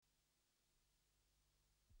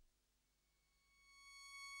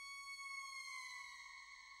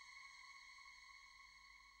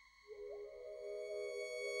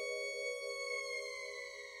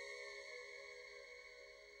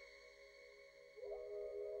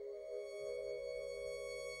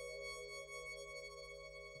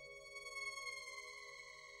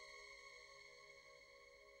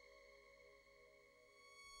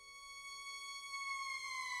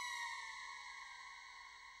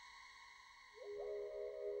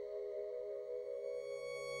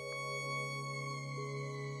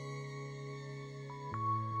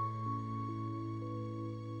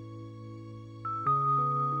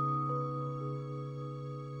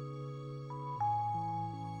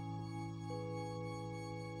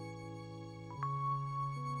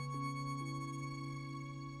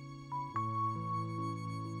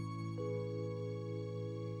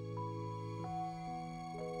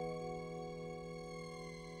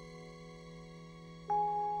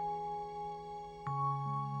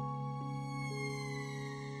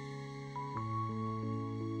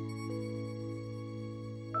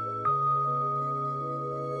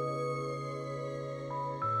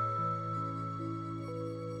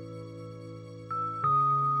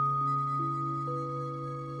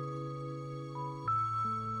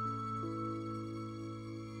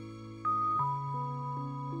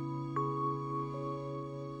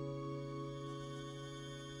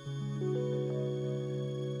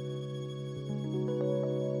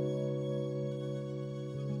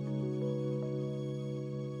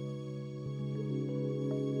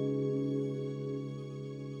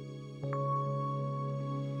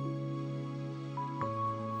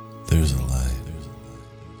There's a light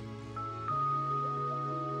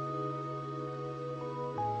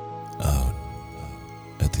out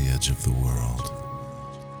at the edge of the world.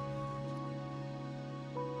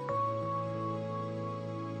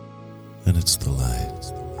 And it's the light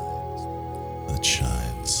that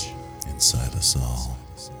shines inside us all.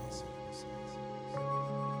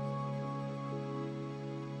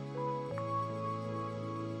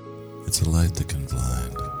 It's a light that can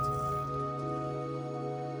blind,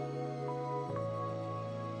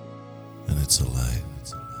 and it's a light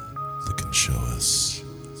that can show us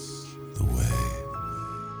the way.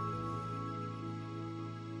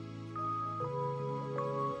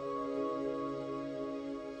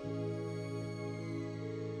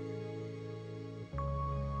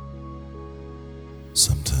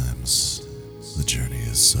 Sometimes the journey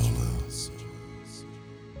is solo.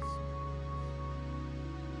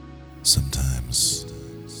 Sometimes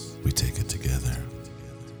we take it together.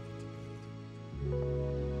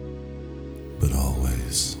 But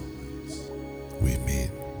always we meet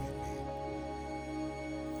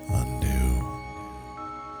on new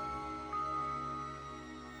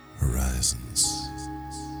horizons.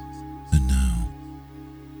 And now,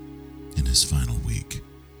 in his final week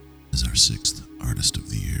as our 6th Artist of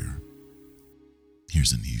the Year,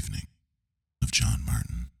 here's an evening of John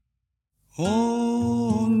Martyn.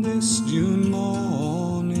 On this June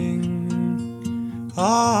morning,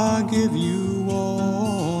 I give you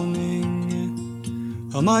warning.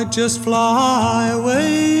 I might just fly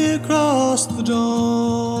away across the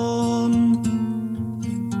dawn.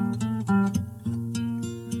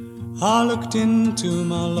 I looked into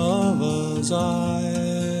my lover's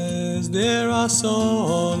eyes. There I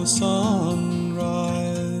saw the sunrise.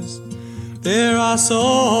 There I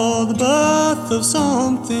saw the birth of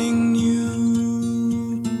something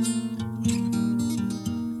new.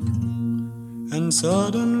 And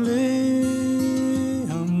suddenly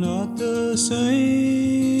I'm not the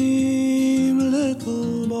same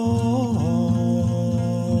little boy,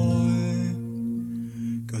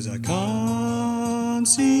 'cause I can't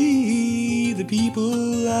see the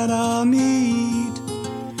people that I meet.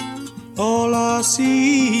 All I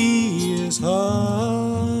see is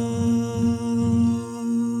her.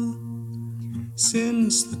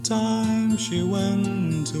 Since the time she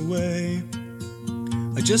went away,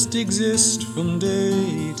 I just exist from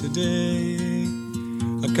day to day.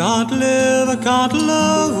 I can't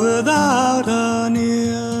love without her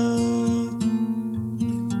near.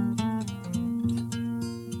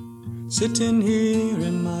 Sitting here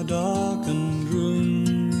in my darkened room,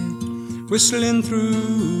 whistling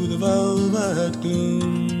through the velvet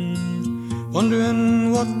gloom,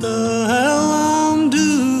 wondering what the hell I'm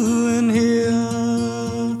doing here.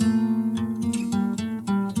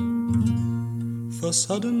 For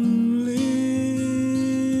suddenly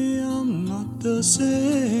I'm not the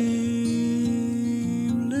same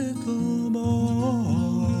little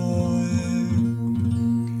boy,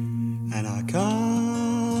 and I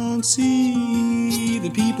can't see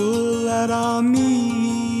the people that I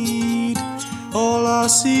meet. All I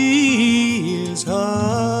see is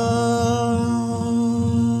her.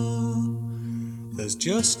 There's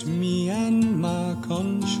just me and my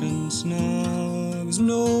conscience now. There's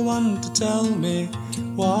no one to tell me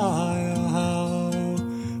why or how.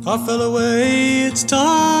 I fell away, it's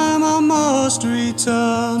time I must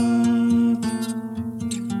return.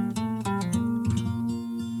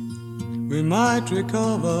 We might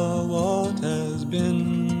recover what has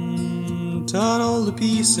been, turn all the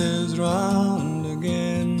pieces round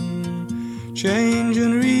again, change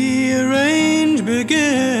and rearrange,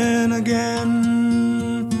 begin again.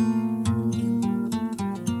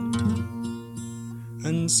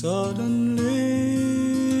 And suddenly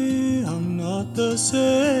I'm not the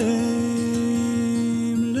same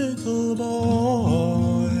little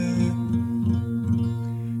boy,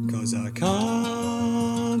 'cause I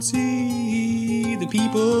can't see the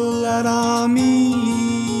people that I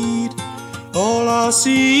meet. All I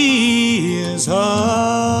see is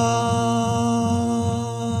her.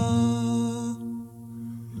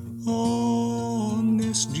 On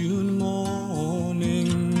this June morning,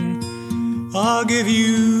 I'll give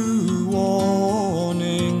you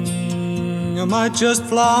warning. I might just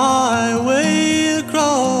fly away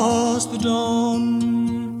across the dawn.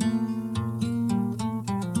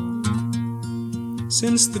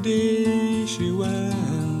 Since the day she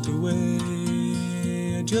went away,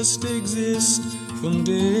 I just exist from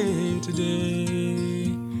day to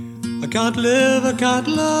day. I can't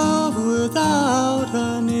love without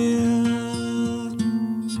her near.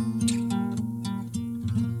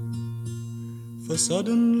 For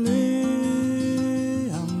suddenly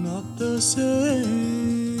I'm not the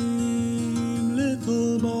same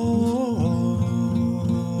little boy,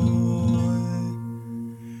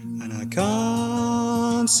 and I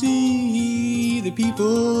can't see the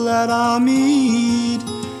people that I meet.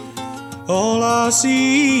 All I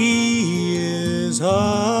see is her.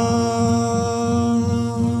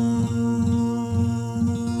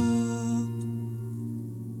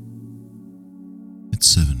 It's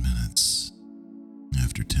 7 minutes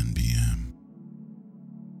after 10 p.m.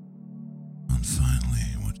 on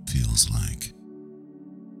finally what feels like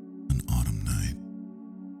an autumn night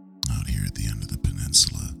out here at the end of the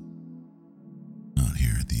peninsula, out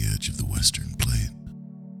here at the edge of the Western Plate,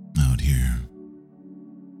 out here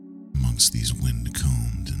amongst these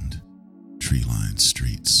wind-combed and tree-lined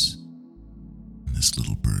streets in this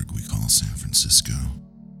little burg we call San Francisco.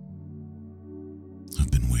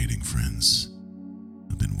 I've been waiting, friends.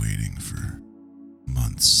 I've been waiting for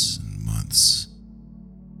months and months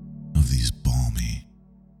of these balmy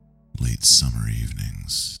late summer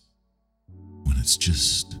evenings when it's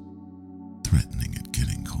just threatening at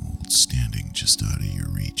getting cold, standing just out of your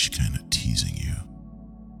reach, kind of teasing you,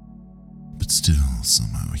 but still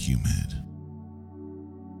somehow humid,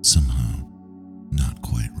 somehow not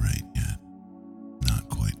quite right yet, not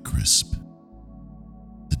quite crisp.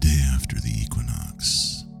 The day after the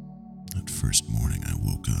equinox, that first morning I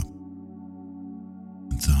woke up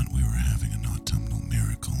and thought we were having an autumnal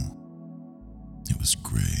miracle. It was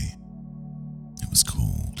gray, it was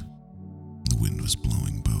cold, the wind was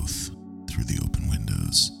blowing both through the open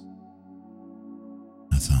windows.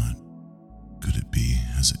 I thought, could it be,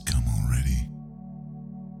 has it come already?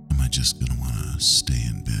 Am I just gonna wanna stay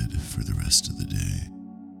in bed for the rest of the day?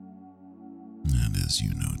 And as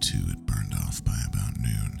you know too, it burned off by about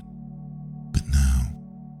noon. But now,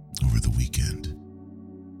 over the weekend,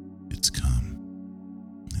 it's come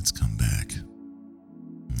back.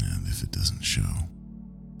 And if it doesn't show,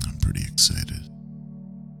 I'm pretty excited.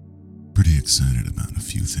 Pretty excited about a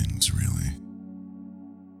few things, really.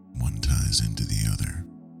 One ties into the other.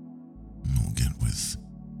 And we'll get with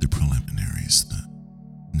the preliminaries, the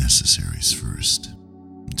necessaries first,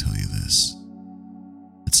 and tell you this.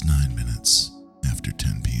 It's 9 minutes after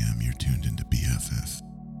 10 p.m. You're tuned into BFF.FM.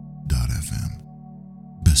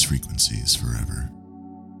 Best frequencies forever.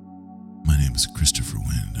 My name is Christopher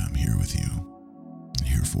Wind. I'm here with you, and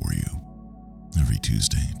here for you, every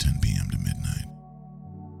Tuesday, 10 p.m. to midnight.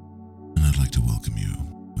 And I'd like to welcome you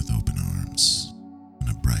with open arms and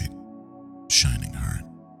a bright, shining heart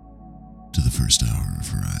to the first hour of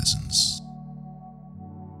Horizons.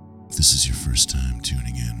 If this is your first time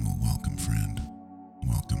tuning in, well, welcome, friend.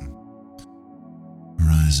 Welcome.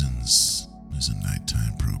 Horizons is a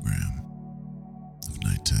nighttime program of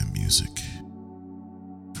nighttime music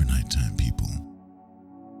for nighttime people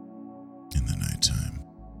in the nighttime.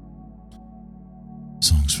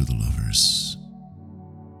 Songs for the lovers,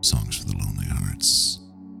 songs for the lonely hearts,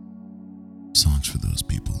 songs for those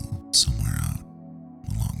people somewhere out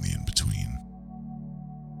along the in-between.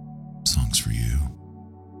 Songs for you,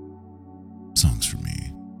 songs for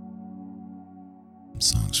me,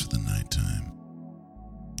 songs for the nighttime.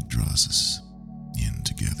 It draws us in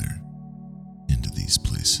together into these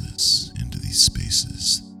places, into these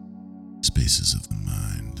spaces, spaces of the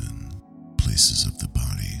mind and places of the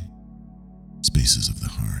body, spaces of the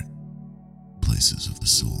heart, places of the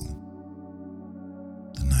soul.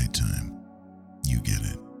 The nighttime, you get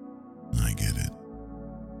it, I get it,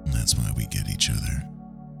 and that's why we get each other.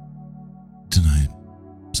 Tonight,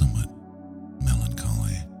 somewhat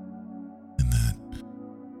melancholy, in that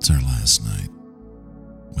it's our last night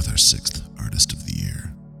with our 6th artist of the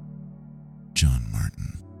year, John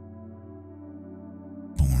Martyn.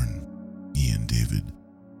 Born Ian David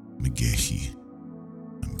McGahey,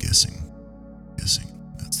 I'm guessing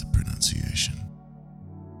that's the pronunciation.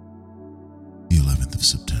 The 11th of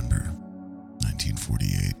September,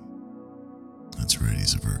 1948. That's right,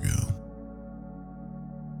 he's a Virgo.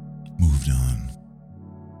 Moved on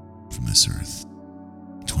from this earth,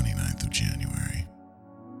 29th of January,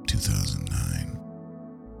 2009,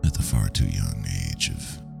 at the far too young age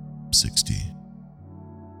of 60.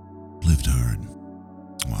 Lived hard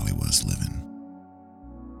while he was living,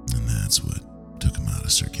 and that's what took him out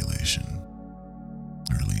of circulation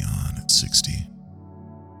early on at 60.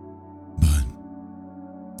 But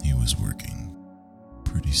he was working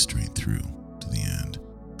pretty straight through to the end.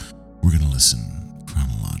 We're going to listen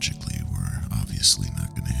chronologically. We're obviously not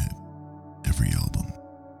going to hit every album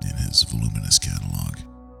in his voluminous catalog.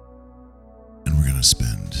 And we're going to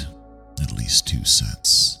spend at least 2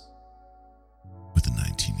 sets with the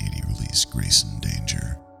 1980 release Grace and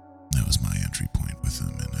Danger. That was my entry point with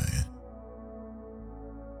him, and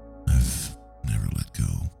I've never let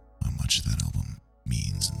go how much that album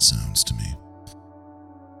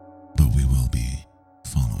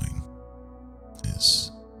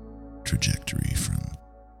trajectory from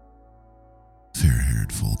fair-haired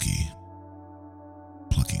folky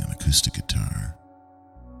plucking an acoustic guitar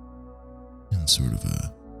in sort of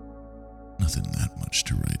a nothing that much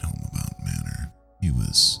to write home about manner. He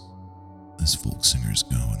was, as folk singers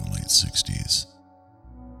go in the late 60s,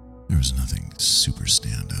 there was nothing super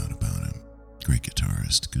standout about him. Great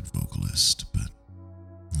guitarist, good vocalist, but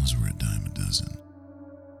those were a dime a dozen.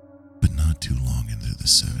 But not too long into the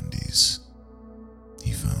 70s,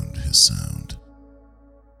 he found his sound.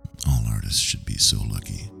 All artists should be so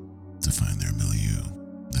lucky to find their milieu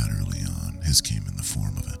that early on. His came in the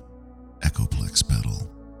form of an Echoplex pedal,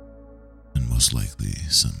 and most likely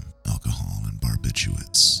some alcohol and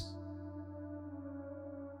barbiturates.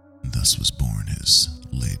 And thus was born his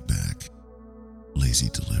laid-back, lazy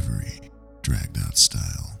delivery, dragged-out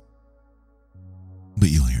style. But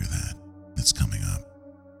you'll hear that. It's coming up.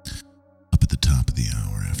 Up at the top of the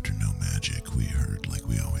hour after No Magic, we heard, like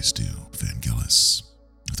we always do, Vangelis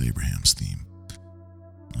with Abraham's theme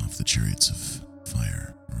off the Chariots of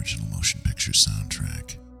Fire original motion picture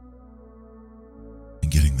soundtrack. And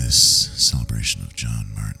getting this celebration of John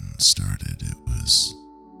Martyn started, it was,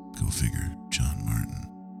 go figure, John Martyn,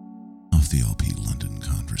 off the LP London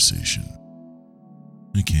Conversation.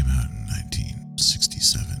 It came out in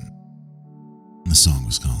 1967. And the song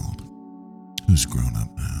was called Who's Grown Up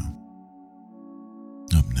Now?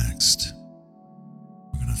 Up next,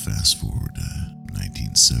 we're going to fast forward to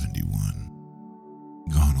 1971.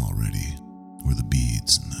 Gone already were the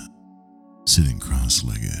beads and the sitting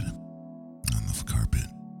cross-legged on the carpet,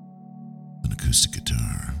 an acoustic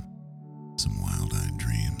guitar, some wild-eyed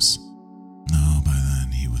dreams. No, by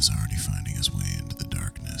then he was already finding his way into the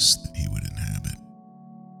darkness that he would inhabit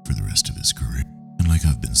for the rest of his career. And like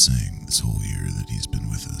I've been saying this whole year that he's been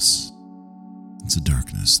with us, it's a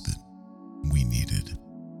darkness that we needed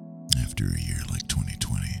after a year like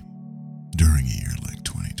 2020. During a year like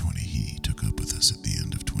 2020, he took up with us at the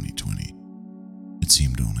end of 2020. It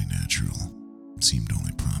seemed only natural. It seemed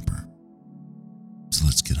only proper. So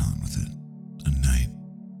let's get on with it. A night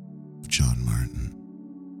of John Martyn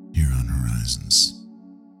here on Horizons.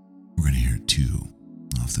 We're going to hear two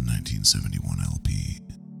off the 1971 LP,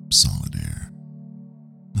 Solid Air.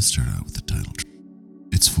 Let's start out with the title track.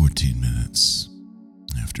 It's 14 minutes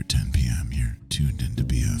after 10 p.m. You're tuned into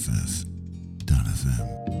BFF.FM,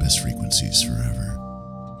 best frequencies forever.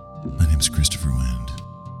 My name's Christopher Wind.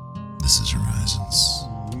 This is Horizons.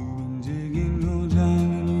 You've been taking your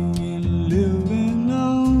time and you've been living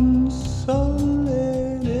on solid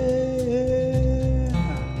air.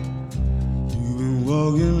 You've been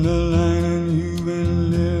walking the line and you've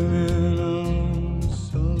been living on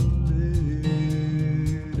solid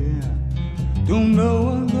air. Don't know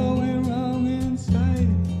what's going wrong inside,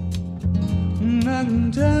 and I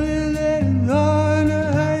can tell you that it's hard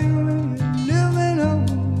to hide when you're living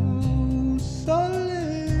on solid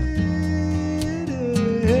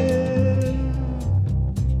air.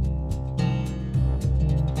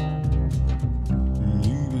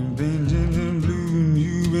 You've been painting in blue and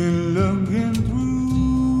you've been looking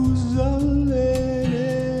through solid air.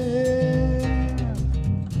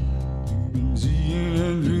 You've been seeing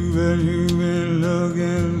it through, but you've been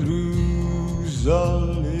looking through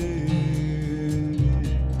solid air.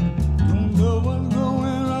 Don't know what's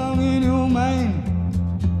going wrong in your mind,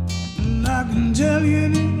 and I can tell you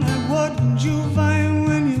that what you find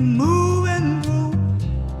when you're moving through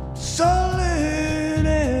solid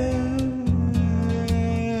air.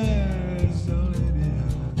 Solid air.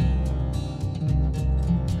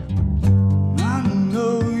 I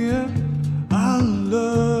know you, I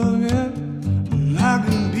love you, and I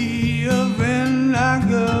can be a friend like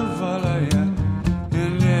a follow you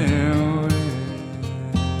in there.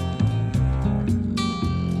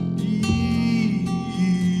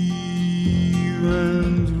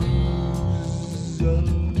 Even through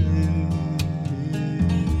solid air.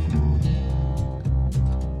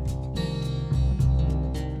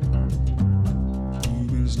 You've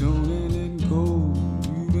been stoning and cold,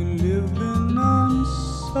 you've been living on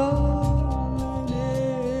solid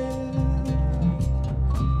air.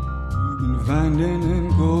 You've been finding and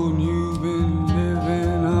cold, you've been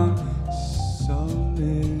living on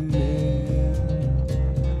solid air.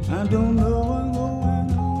 I don't know what's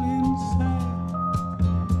going on inside,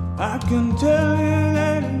 I can tell you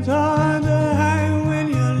that it's hard to hide when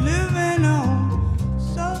you're living on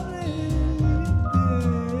solid air.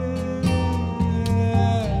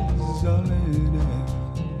 Solid air.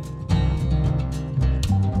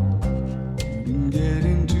 You've been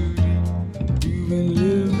getting too deep, you've been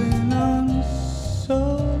living on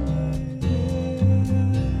solid air.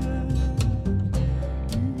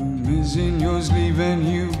 You've been missing your sleep and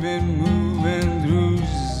you've been moving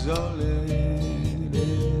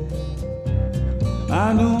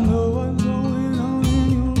I don't know what's going on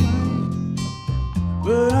in your mind,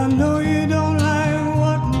 but I know you don't like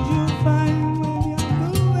what you find when you're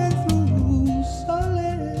going through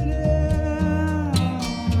solitude.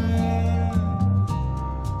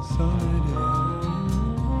 Solitude.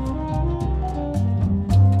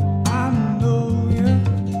 I know you,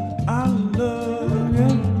 I love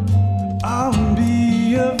you, I'll be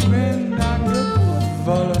your friend, I could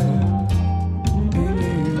follow you.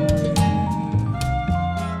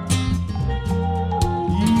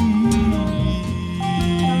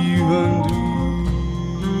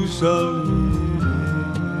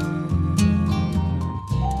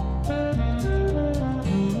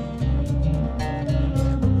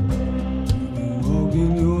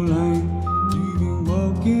 Walking your line, you've been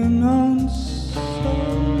walking on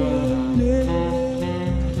solid.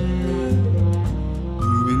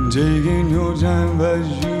 You've been taking your time, but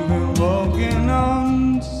you've been walking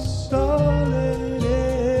on solid.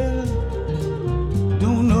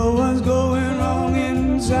 Don't know what's going wrong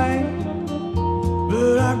inside,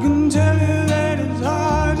 but I can tell you that it's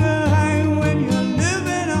hard to hide when you're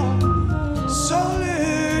living on solid.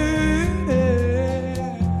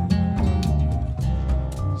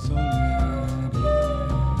 Solid.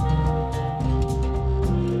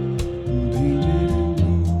 You've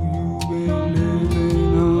been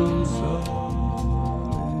living on solid.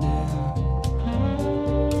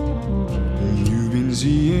 You've been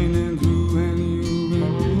seeing it through and you've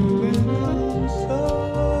been living on solid.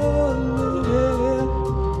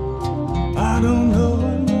 I don't know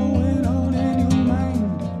what's going on in your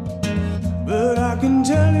mind, but I can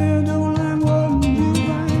tell you don't like what you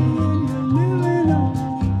find when you're living on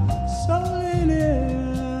solid.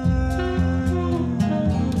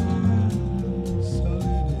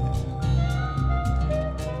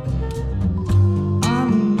 I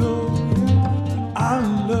know you, I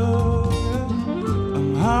love you,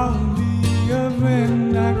 I'll be your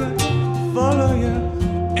friend, I can follow you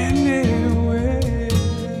anywhere.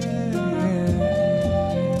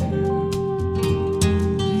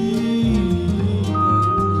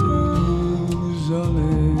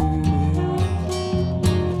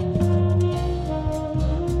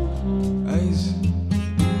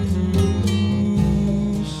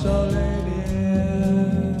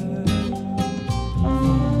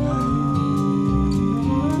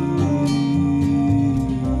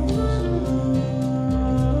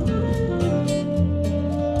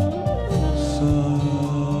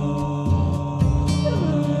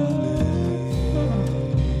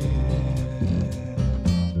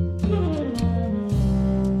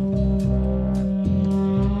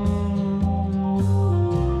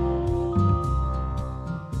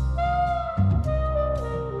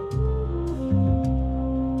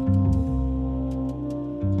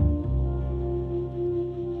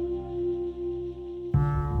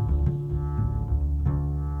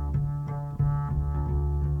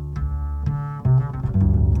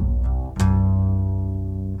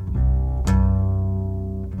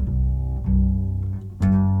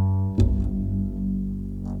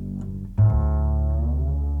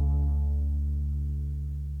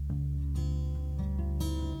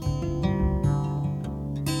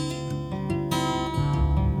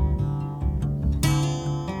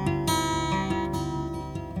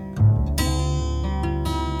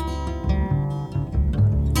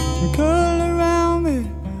 Curl around me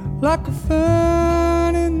like a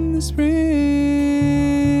fern in the spring.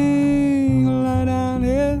 Lie down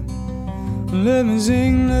here, let me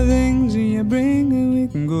sing the things you bring, and we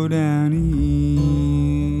can go down easy.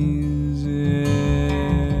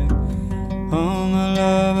 Oh my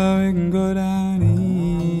lover, we can go down easy.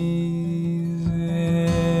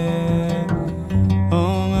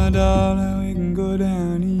 Oh my darling, we can go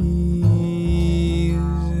down easy.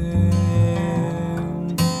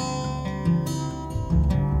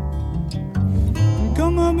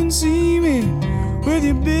 Come up and see me with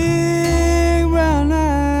your big brown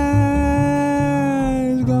eyes.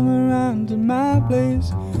 Come around to my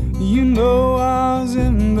place, you know I'll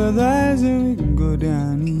sympathize, and we can go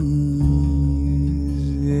down easy.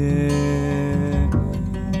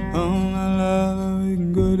 Oh my lover, we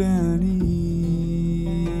can go down easy.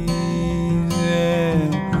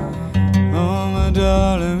 Oh my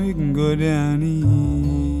darling, we can go down easy.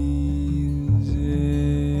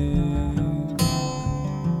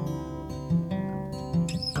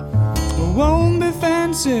 Won't be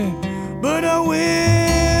fancy, but I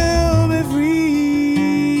will be free.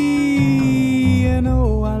 I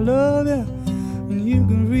know I love you, and you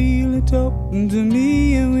can really talk to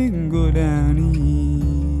me, and we can go down easy.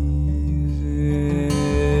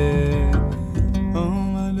 Oh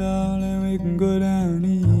my darling, we can go down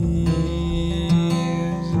easy.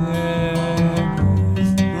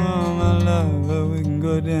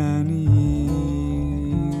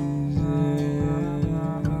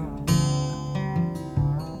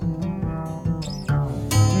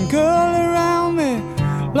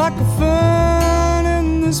 a fern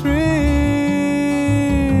in the spring.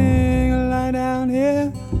 Lie down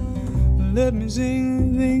here, let me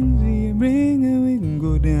sing the things you bring, and we can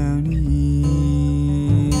go down easy.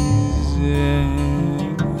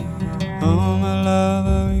 Oh, my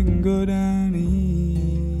lover, we can go down easy.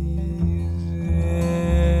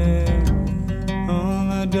 Oh,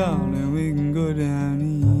 my darling, we can go down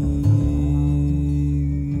easy.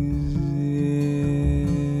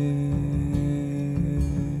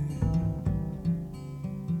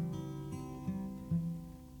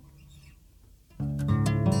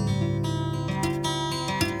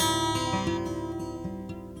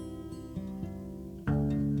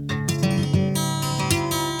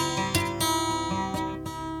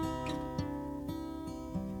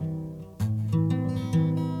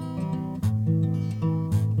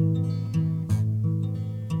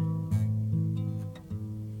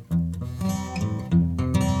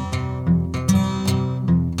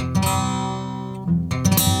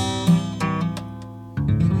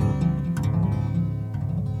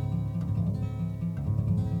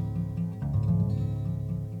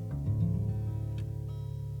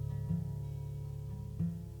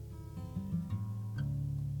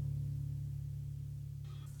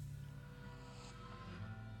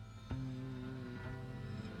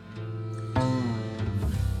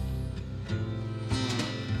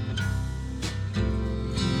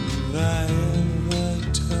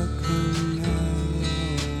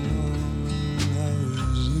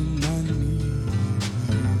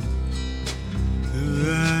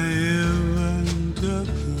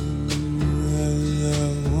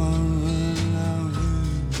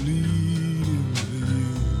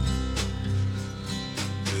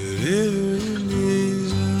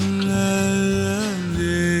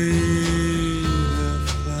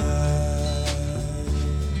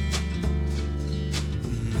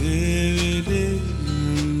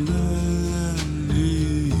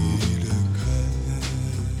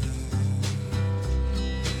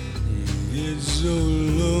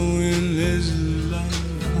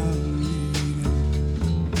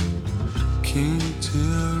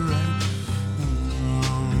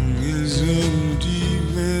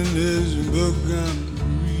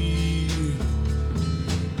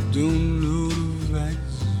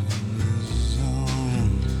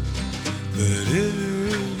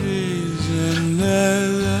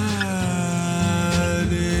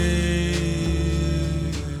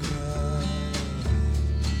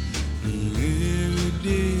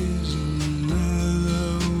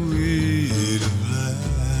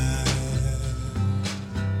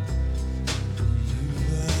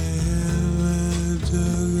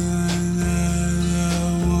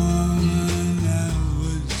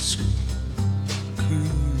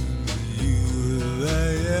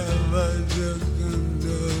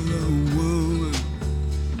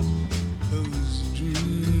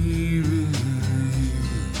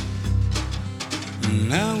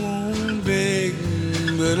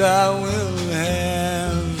 But I will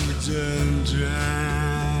have to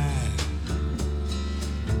try.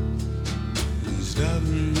 Stop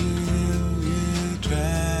me if you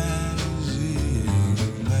try to see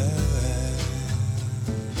goodbye.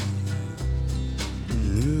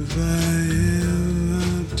 If I ever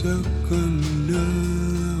took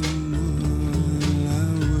another one, I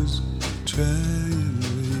was trying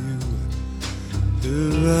to you.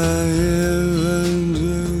 If I ever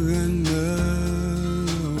took another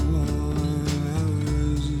one, I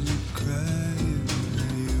was crying for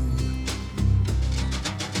you.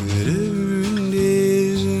 But every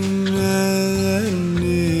day's another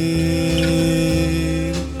day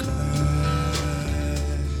to cry,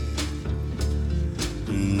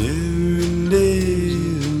 and every day's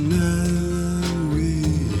another way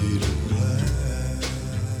to fly.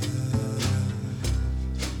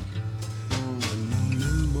 Got no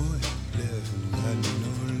little boy left, got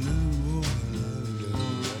no little boy left, got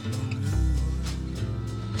no little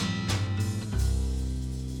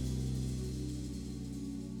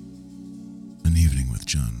An evening with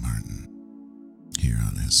John Martyn, here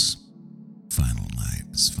on his final night,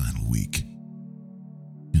 his final week,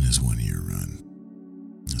 in his one-year run,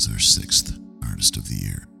 as our 6th Artist of the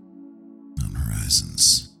Year on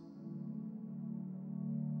Horizons.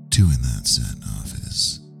 2 in that set off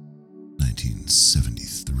his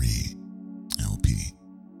 1973 LP,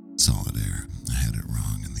 Solid Air. I had it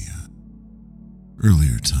wrong in the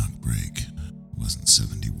earlier talk break. It wasn't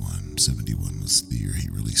 71. 71 was the year he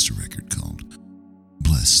released a record called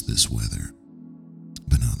Bless This Weather.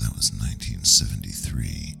 But no, that was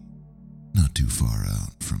 1973. Not too far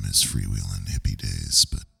out from his freewheeling hippie days,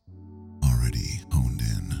 but already honed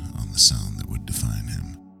in on the sound that would define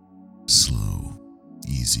him. Slow,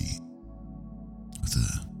 Easy, with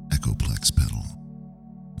a Echoplex pedal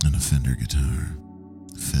and a Fender guitar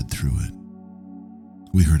fed through it.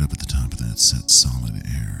 We heard up at the top of that set Solid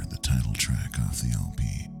Air, the title track off the LP.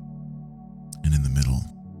 And in the middle,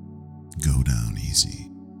 Go Down Easy.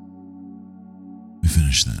 We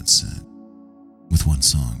finished that set with one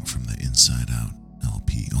song from the Inside Out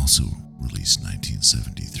LP, also released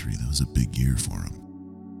 1973. That was a big year for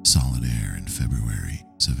him. Solid Air in February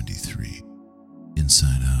 73.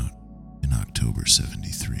 Inside Out in October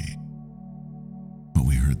 73. What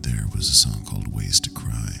we heard there was a song called Ways to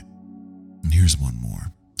Cry. And here's one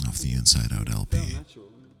more off the Inside Out LP.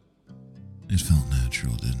 It felt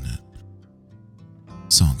natural, didn't it?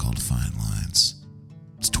 A song called Fine Lines.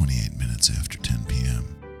 It's 28 minutes after 10 p.m.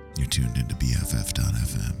 You're tuned into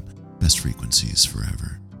BFF.FM. Best frequencies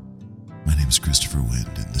forever. My name is Christopher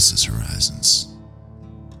Wind, and this is Horizons.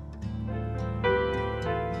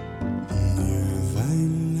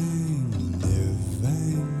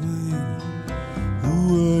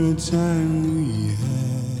 Time we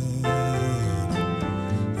had.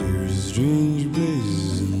 There's strange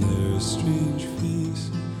places and there's strange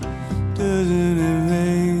face. Doesn't it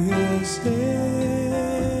make us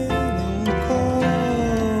sad? Don't call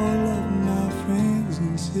up my friends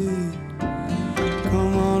and say,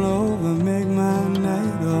 come on over, make my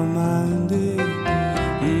night or my day,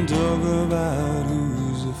 and talk about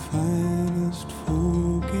who's the finest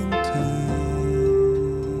folk in town.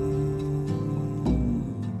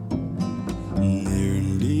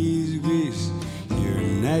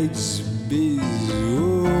 Night's bees,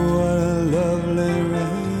 oh, what a lovely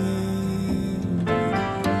rhyme.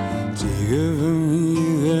 Take it from me,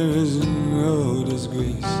 there is no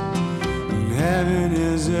disgrace in having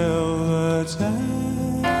yourself a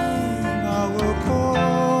time. I will call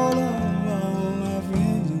up all my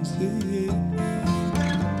friends and say,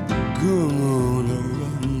 come on over,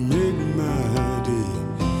 make my day,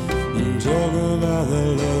 and talk about the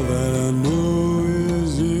love that I know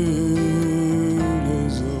is in.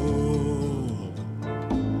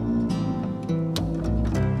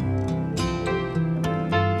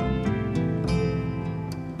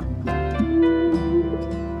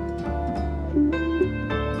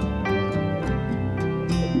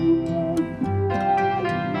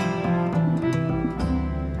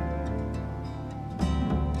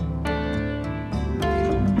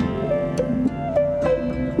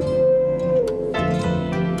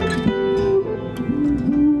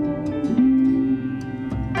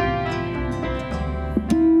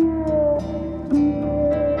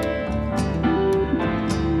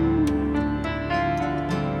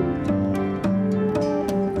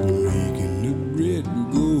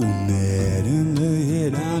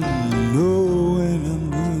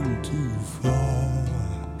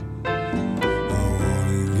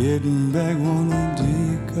 Getting back, wanna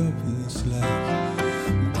take up the slack,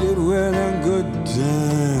 get where the good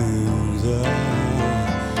times are.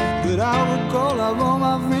 But I would call up all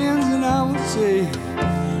my friends and I would say,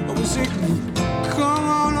 come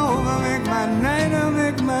on over, make my night or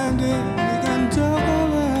make my day. We can talk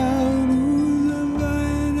about who's the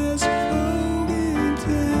finest folk in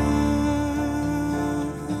town.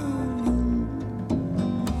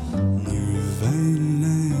 Near fine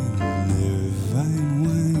line, near fine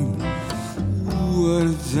wine. What a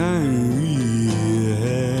time we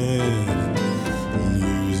had.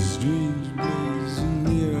 Near a strange place,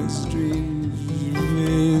 near a strange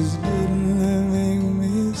place. Didn't that make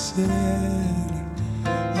me sad? I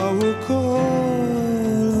will call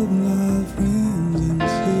up my friends and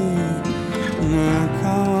say, now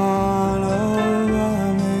come on over,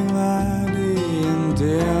 make my day, and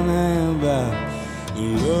tell me about the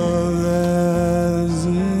love that's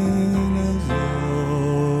in us all.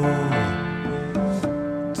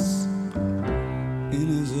 In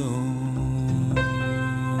his own.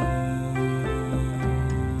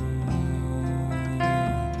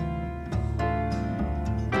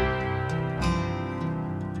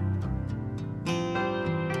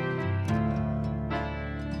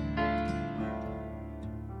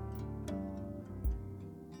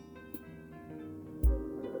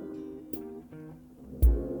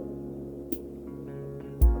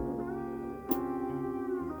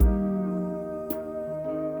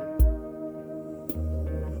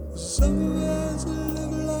 Some of us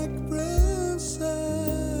live like princesses,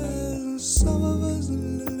 some of us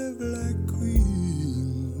live like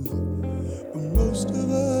queens, but most of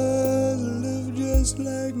us live just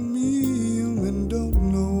like me and don't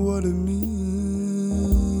know what it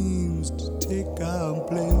means to take our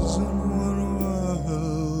place in one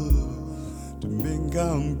world, to make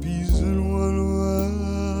our peace in one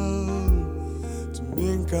world, to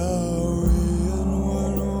make our way in one world.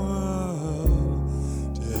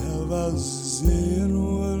 us in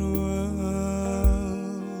one world.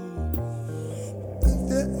 If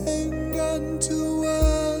there ain't got two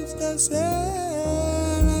words that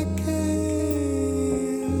said I can't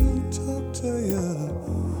talk to you,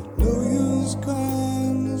 no use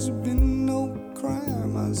crying, there's been no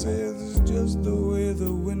crime. I say it's just the way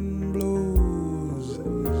the wind blows,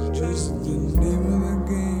 just the name of the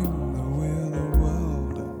game, the way of the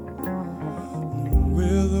world, the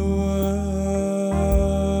way of the world,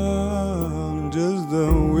 just the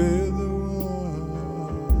way of the world,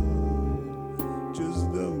 just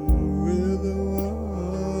the way of the world.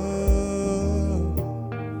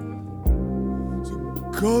 So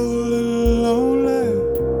cold and lonely,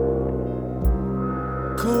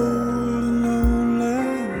 cold and lonely,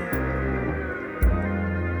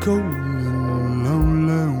 cold and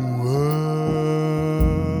lonely world.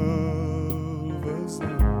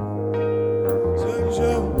 Such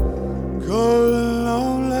a cold and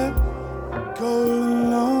lonely, cold and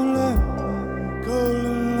lonely, cold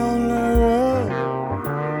and lonely world.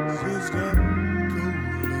 Such a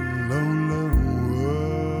cold and lonely world.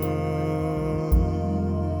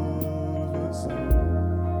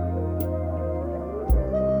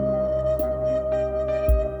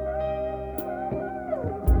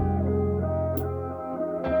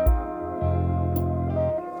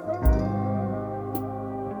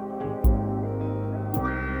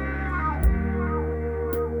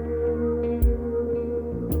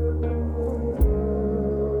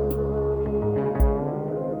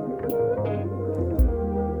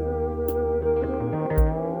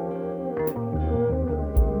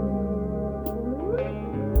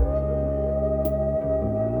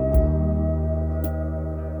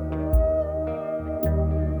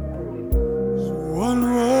 One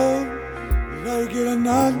world, like it or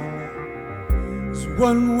not. It's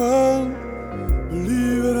one world,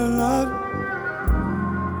 believe it or not.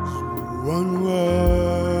 It's one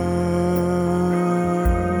world.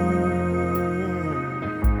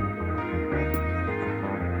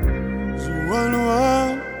 It's one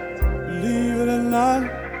world, believe it or not.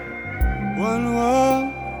 One world,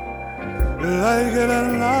 like it or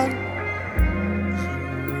not.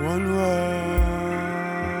 It's one world.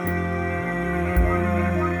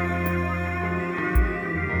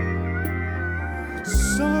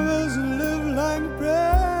 Some of us live like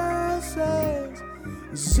princesses,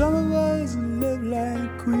 some of us live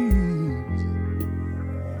like queens.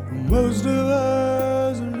 Most of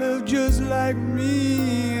us live just like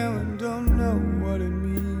me, and we don't know what it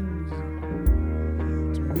means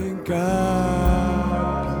to make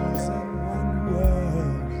our peace in one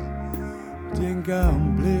world. Think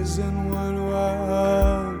I'm bliss in one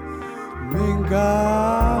world, make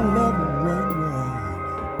our love in one world.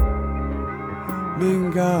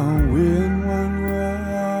 Think I'll win one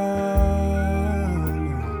world,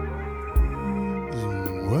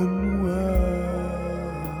 one world,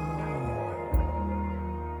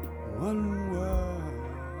 one world,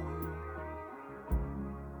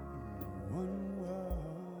 one world.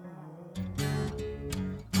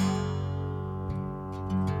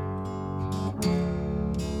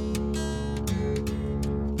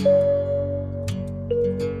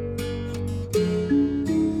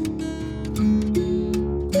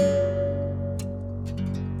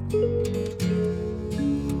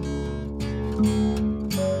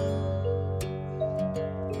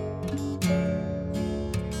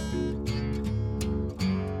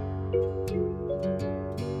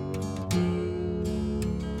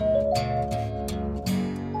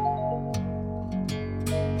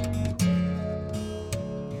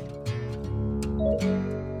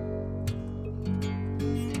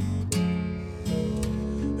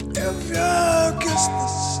 If you kiss the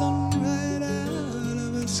sun right out of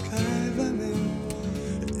the sky for me,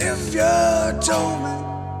 if you told me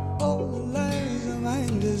all the lies of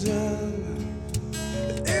mine deserve,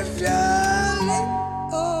 if you lay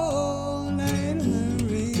all night in the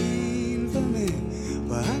rain for me,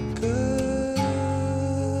 well, I couldn't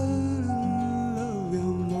love you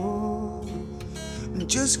more,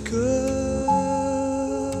 just couldn't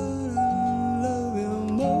love you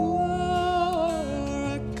more.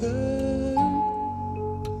 I couldn't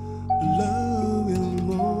love you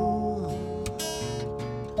more.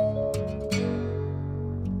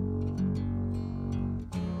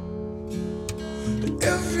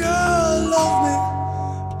 If you love me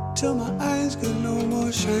till my eyes got no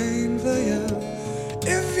more shine for you,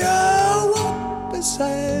 if you walk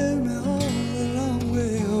beside me all the long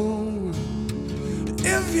way home,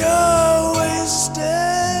 if you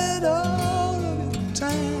wasted all of your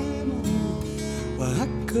time, well, I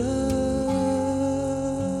couldn't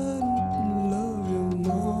love you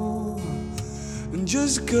more,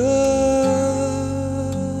 just couldn't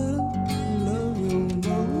love you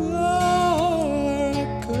more.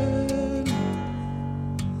 I couldn't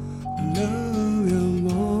love you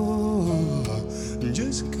more.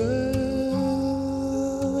 Just couldn't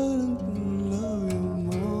love you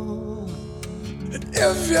more. And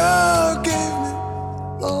if you gave me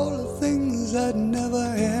all the things I'd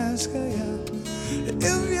never ask of you,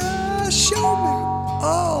 if you showed me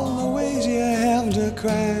all the ways you have to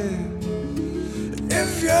cry,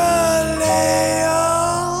 if you lay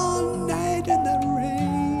all night in the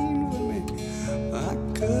rain with me, I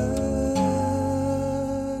couldn't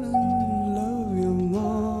love you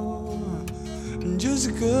more. Just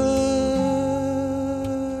couldn't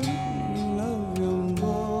love you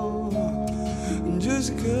more.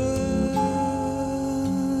 Just couldn't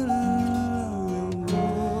love you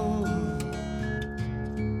more.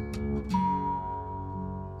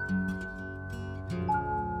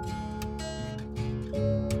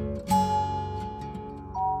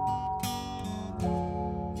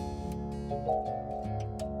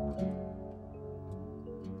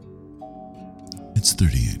 It's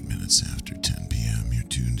 38 minutes after 10 p.m. You're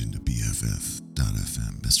tuned into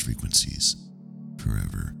BFF.FM, best frequencies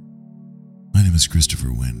forever. My name is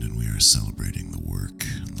Christopher Wind, and we are celebrating the work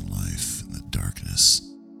and the life and the darkness,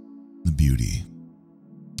 the beauty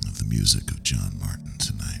of the music of John Martyn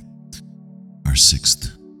tonight. Our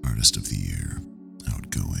 6th Artist of the Year,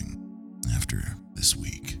 outgoing after this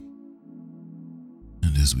week.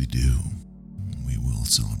 And as we do, we will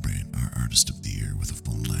celebrate our Artist of the Year with a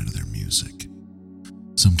full night of their music.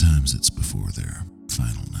 Sometimes it's before their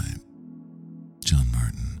final night. John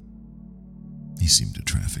Martyn, he seemed to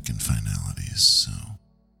traffic in finalities, so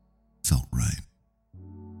felt right.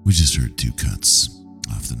 We just heard 2 cuts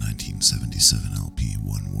off the 1977 LP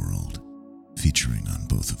One World, featuring on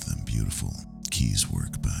both of them beautiful keys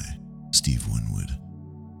work by Steve Winwood.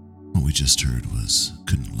 What we just heard was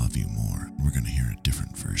Couldn't Love You More, and we're going to hear a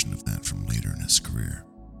different version of that from later in his career,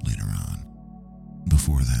 later on.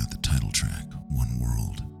 Before that, the title track, One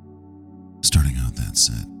World. Starting out that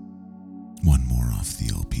set, one more off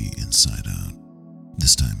the LP Inside Out.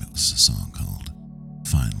 This time it was a song called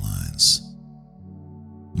Fine Lines.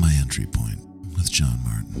 My entry point with John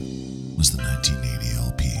Martyn was the 1980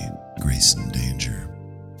 LP Grace and Danger.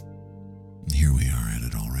 And here we are at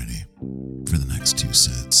it already for the next 2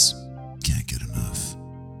 sets. Can't get enough.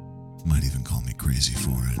 Might even call me crazy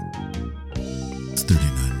for it. It's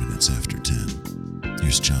 39 minutes after 10.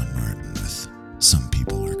 Here's John Martyn with Some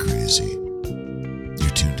People Are Crazy.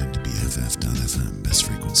 You're tuned into BFF.FM, best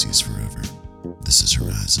frequencies forever. This is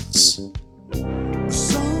Horizons.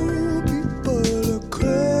 Some people are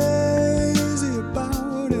crazy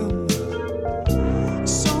about him.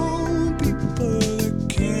 Some people that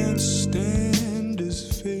can't stand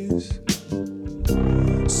his face.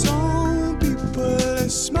 Some people that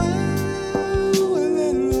smile when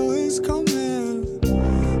they know he's coming.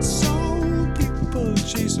 Some people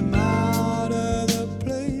chase him out of the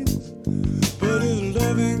place. But his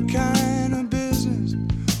loving kind of business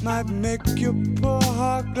might make your poor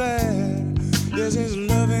heart glad. Yes, his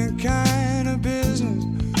loving kind of business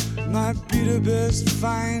might be the best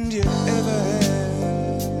find you ever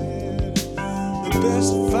had. The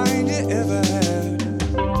best find you ever had.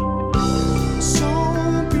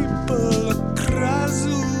 Some people are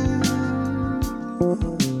crazy.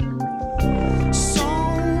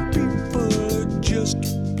 Some people are just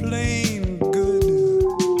plain good.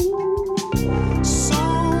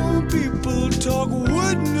 Some people talk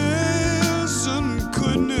woodness and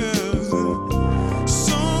goodness.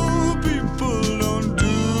 Some people don't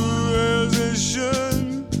do as they should.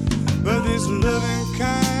 But this loving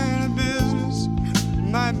kind of business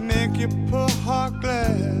might make your poor heart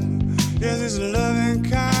glad. Yes, this loving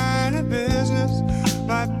kind of business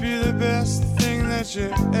might be the best thing that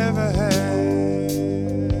you ever had.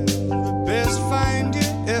 The best find you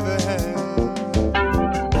ever had.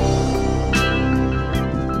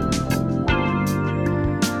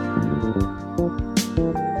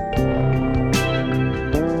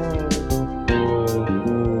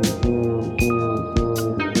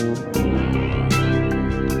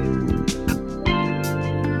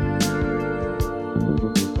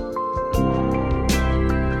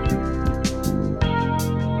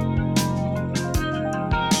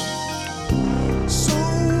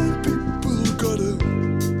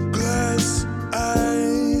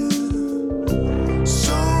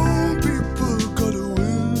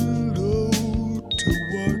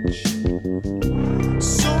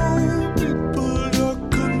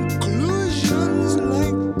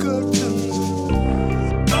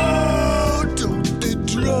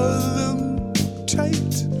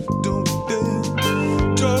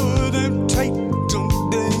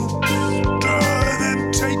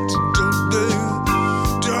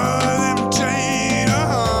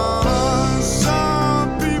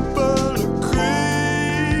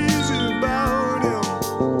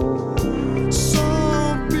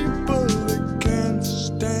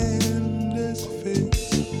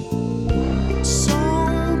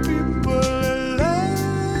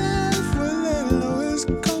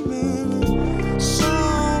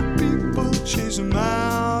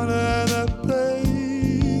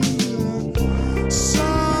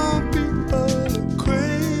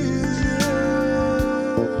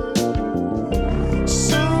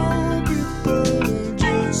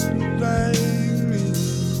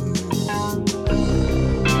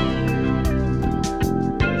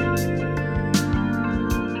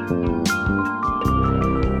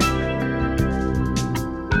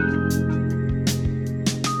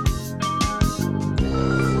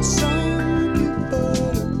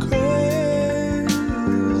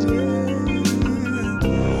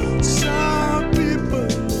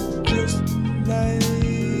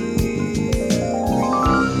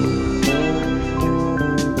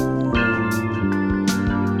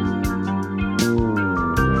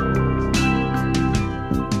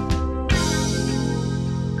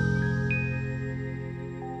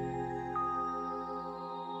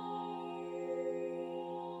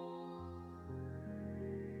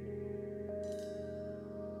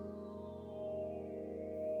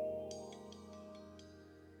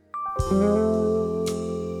 Baby,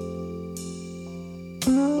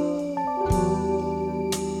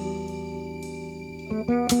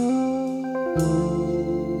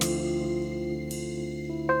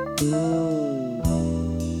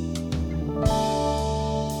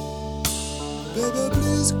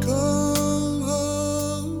 please come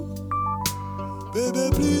home. Baby,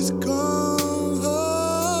 please come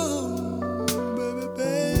home. Baby,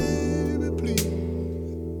 baby, please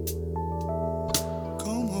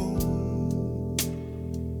come home.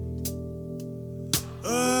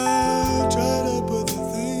 I try to put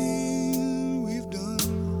the things we've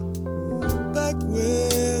done back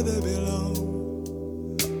where they belong,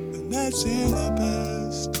 and that's in the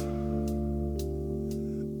past.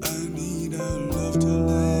 I need our love to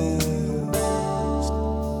last,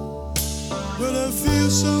 but I feel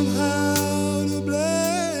somehow to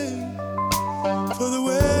blame for the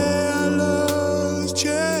way our love's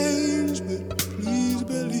changed. But please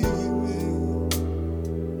believe me,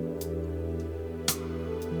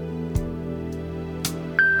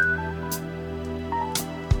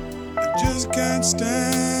 I just can't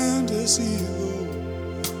stand to see you go,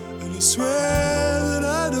 and I swear that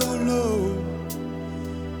I don't know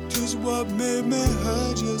just what made me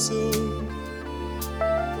hurt you so.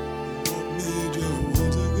 What made you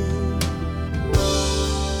want to go?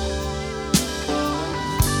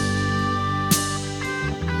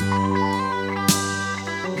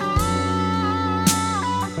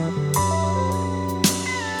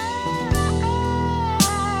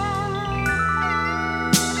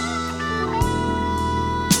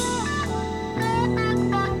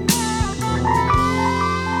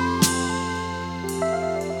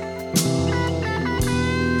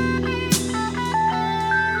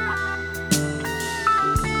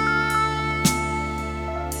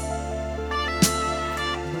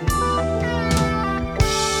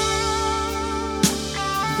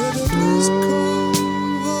 Baby, please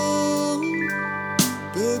come home.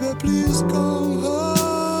 Baby, please come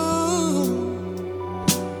home.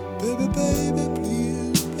 Baby, baby,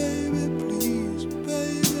 please, baby, please,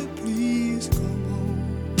 baby, please come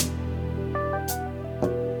home.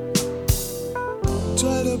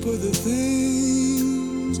 Try to put the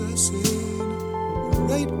things I said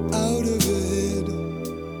right out of your head.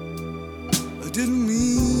 I didn't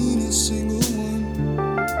mean a single one.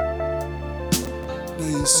 Now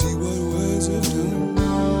you see what words have done.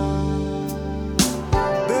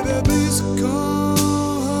 Baby, please come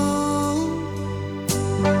home.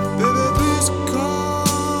 Baby, please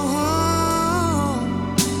come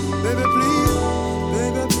home. Baby, please,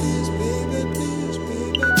 baby, please, baby, please,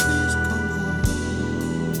 baby, please come home.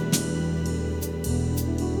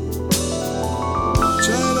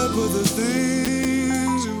 Try to put the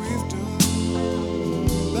things we've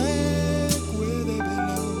done back where they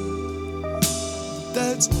belong.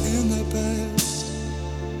 That's in the past.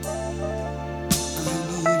 I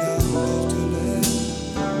need our love to last.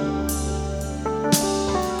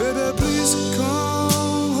 Baby, please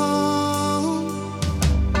come home.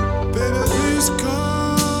 Baby, please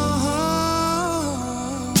come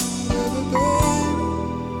home. Baby, baby,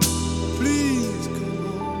 please come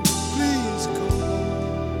home. Please come home.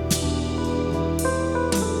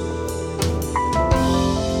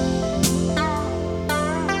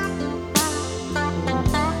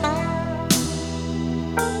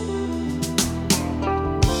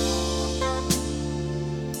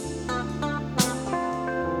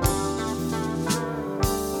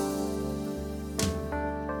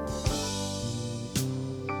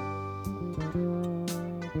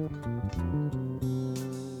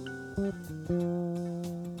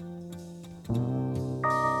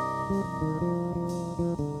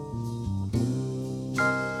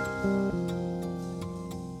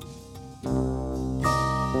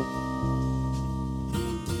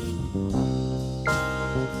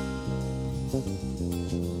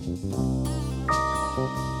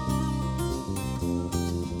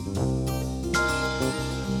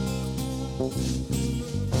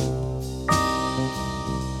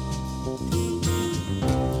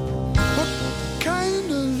 What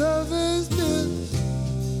kind of love is this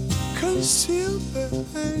concealed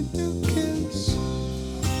behind your kiss?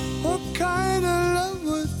 What kind of love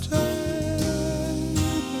would turn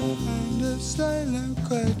behind a silent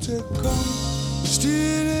cry to come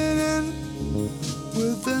stealing in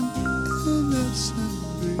with an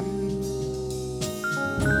innocent breeze?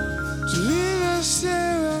 To leave us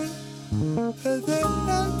there at the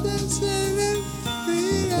helpless and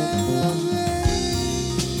free of it.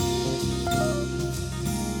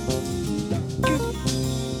 Get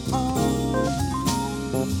on.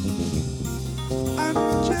 I'm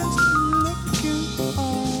just looking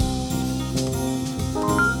on.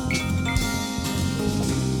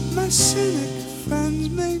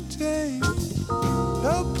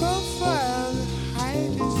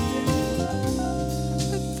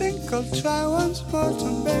 I'll try once more to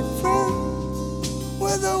make friends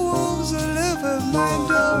with the wolves that live at my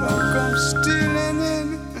door. I'll come stealing in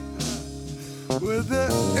with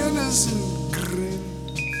their innocent grin.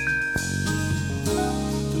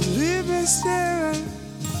 Leave me staring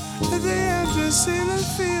at the empty ceiling,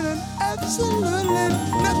 feeling absolutely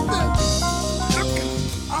nothing. Looking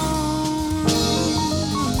on,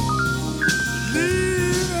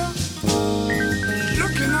 leave me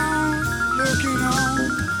looking on, looking on,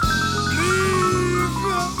 leave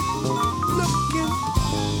me looking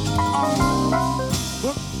on.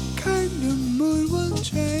 What kind of mood will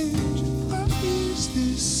change if I ease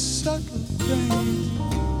this subtle pain?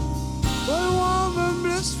 What warm and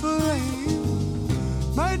blissful rain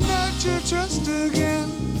might not you trust again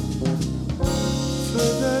for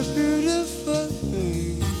that beautiful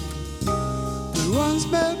thing that once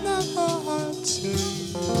made my heart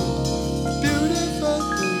sing? A beautiful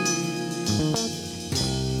thing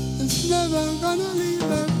that's never gonna leave me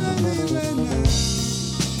now.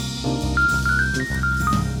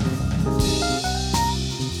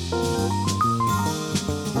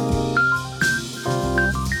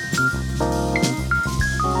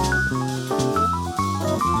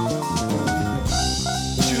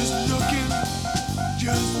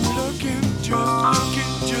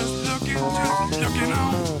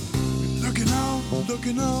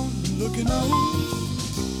 Looking on, looking on,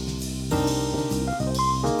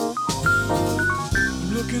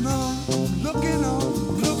 looking on, looking on,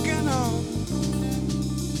 looking on.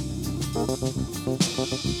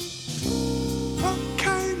 What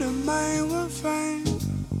kind of mind will find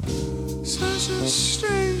such a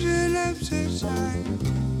strange and empty time?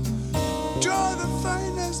 Draw the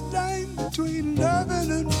finest line between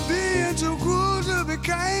loving and being too cruel to be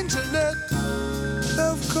kind, to let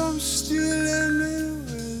love come stealing in.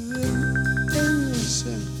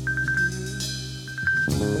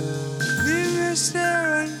 Leave me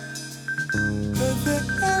staring at the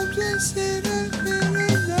empty seat and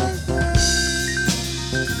feeling nothing.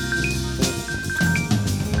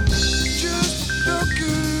 Just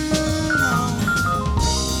looking on,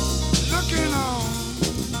 looking on,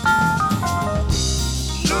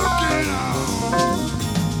 looking on.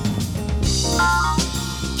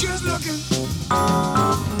 Just looking.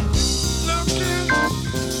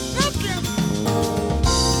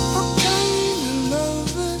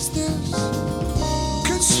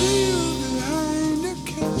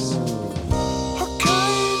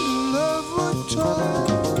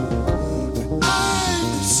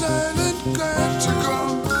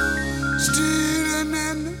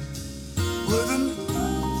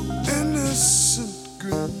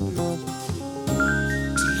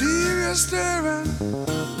 Staring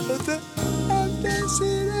at the empty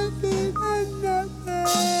seat and feeling nothing.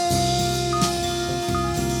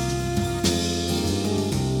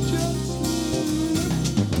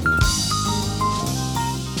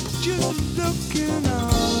 Just looking on.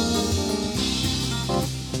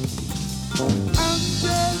 I'm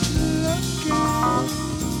just looking.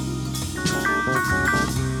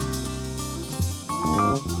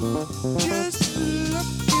 Just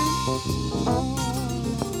looking on.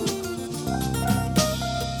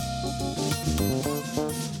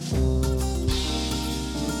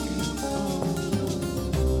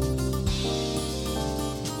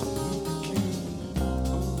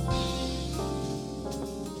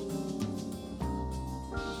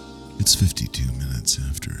 It's 52 minutes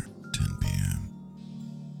after 10 p.m.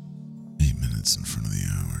 8 minutes in front of the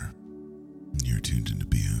hour. You're tuned into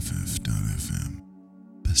BFF.FM.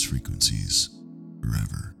 Best frequencies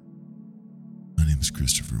forever. My name is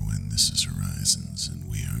Christopher Wynn. This is Horizons, and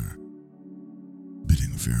we are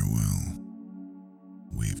bidding farewell,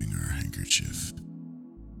 waving our handkerchief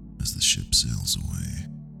as the ship sails away.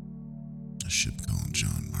 A ship called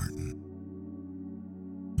John Martyn.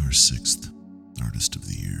 Our sixth Artist of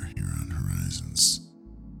the Year here on Horizons.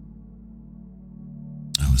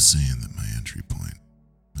 I was saying that my entry point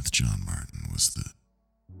with John Martyn was the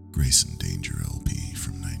Grace and Danger LP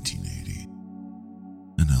from 1980.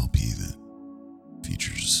 An LP that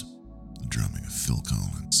features the drumming of Phil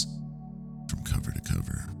Collins from cover to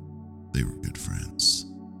cover. They were good friends.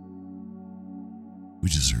 We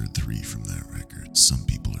just heard 3 from that record. Some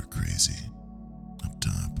People Are Crazy up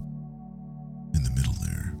top. In the middle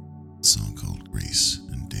there, a song called Grace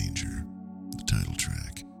and Danger, the title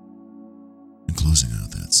track. And closing out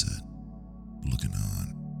that set, Looking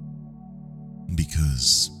On.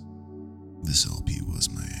 Because this LP was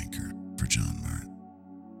my anchor for John Martyn.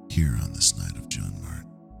 Here on this night of John Martyn,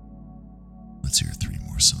 let's hear 3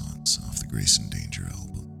 more songs off the Grace and Danger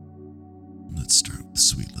album. Let's start with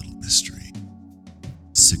Sweet Little Mystery.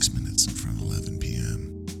 6 minutes in front of 11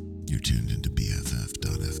 p.m. tuned into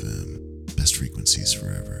BFF.FM, best frequencies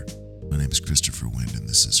forever. My name is Christopher Wind, and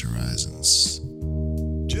this is Horizons.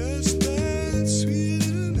 Just that sweet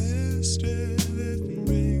little mystery that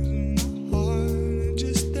breaks my heart.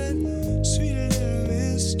 Just that sweet little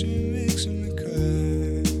mystery makes me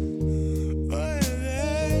cry. Oh,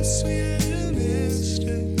 that sweet little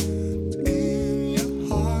mystery in your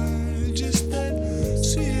heart. Just that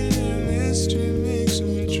sweet little mystery makes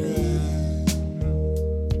me try.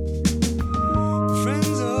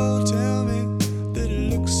 Friends all tell me that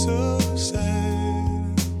it looks so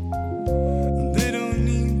sad. They don't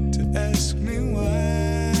need to ask me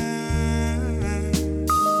why.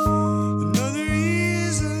 Another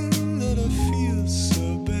reason that I feel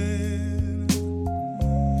so bad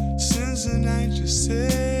since the night you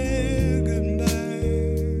said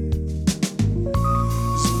goodbye.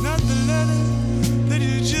 It's not the letter that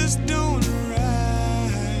you just don't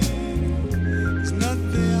write. It's not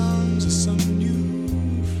the arms of some new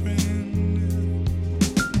friend.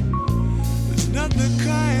 It's not the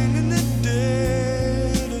kind in the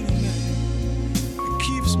dead of the night that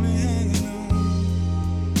keeps me hanging on,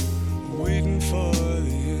 waiting for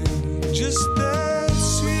the end. Just that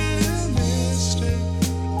sweet little mystery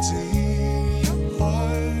that's in your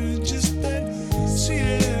heart. Just that sweet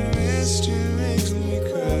little mystery makes me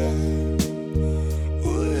cry.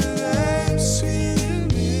 Oh, that sweet little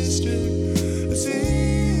mystery that's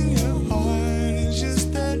in your heart. It's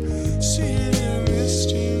just that sweet little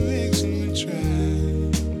mystery makes me try.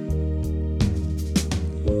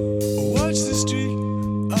 I watch the street,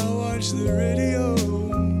 I watch the radio.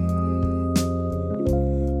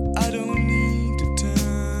 I don't need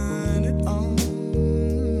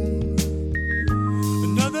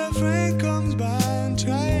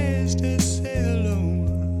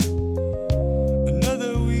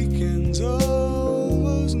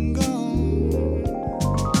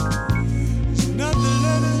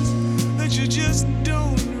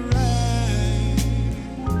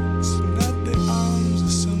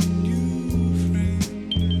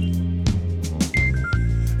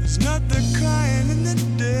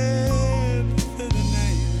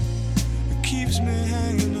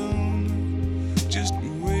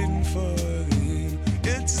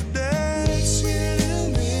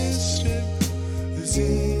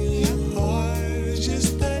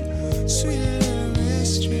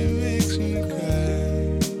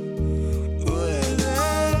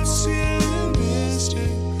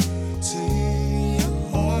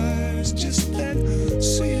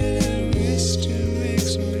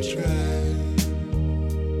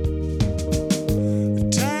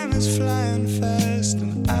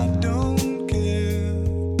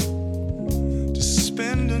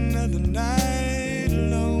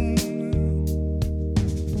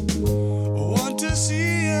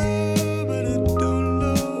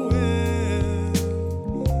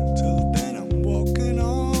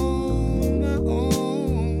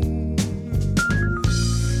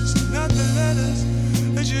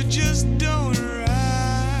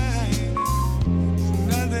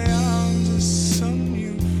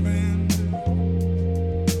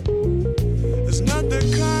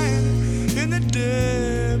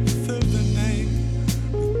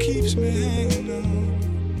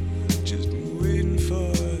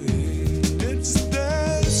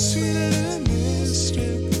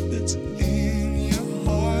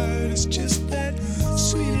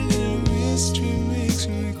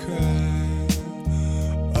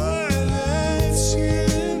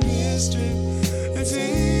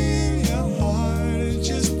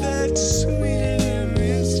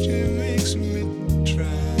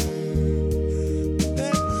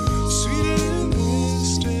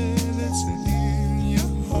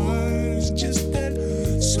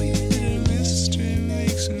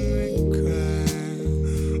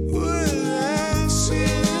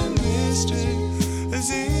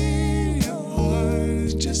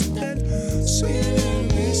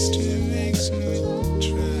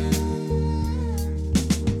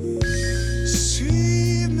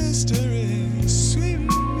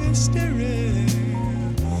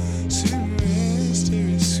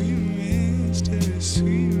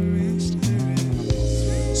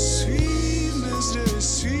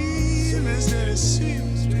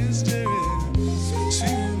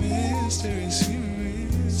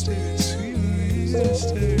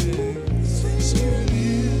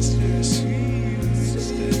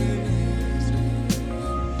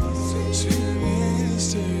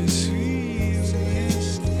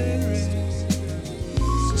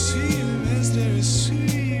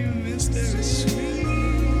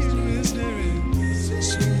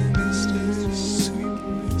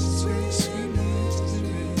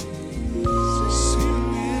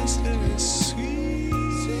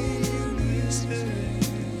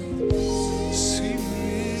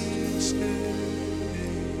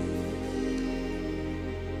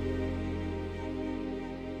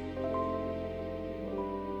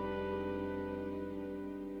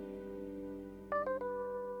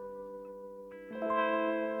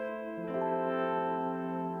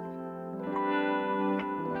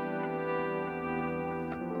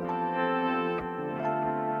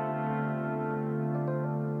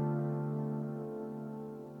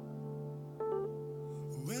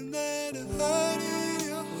that hurt in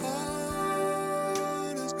your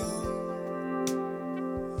heart is gone,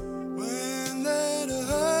 when that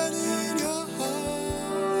hurt in your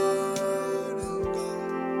heart is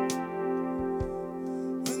gone,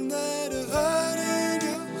 when that hurt in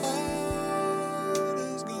your heart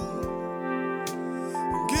is gone,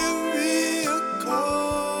 give me a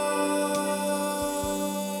call,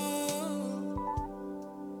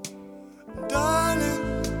 darling,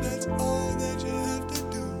 that's all that you have to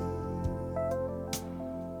do.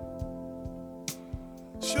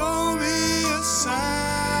 Show me a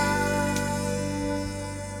sign,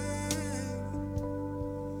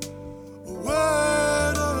 a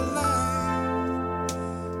word or a line,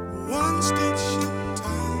 one stitch in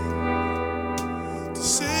time to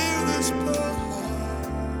save this poor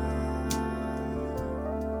heart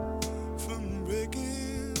from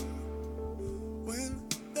breaking, when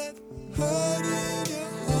that hurt in your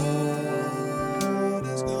heart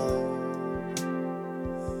is gone,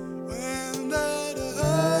 when that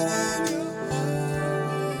hurt in your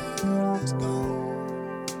heart is gone,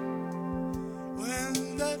 when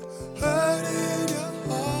that hurt in your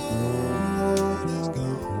heart is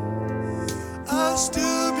gone, I'll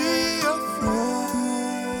still be your friend,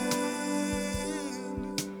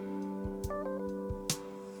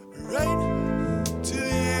 right to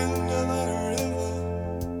the end of the river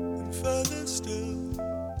and further still.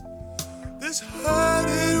 This hurt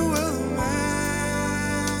it will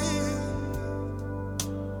mend,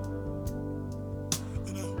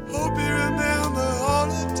 and I hope you remember all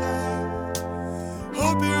the time.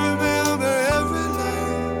 Hope you remember every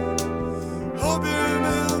line. Hope you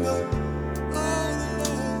remember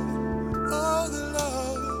all the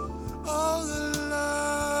love, all the love, all the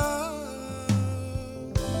love.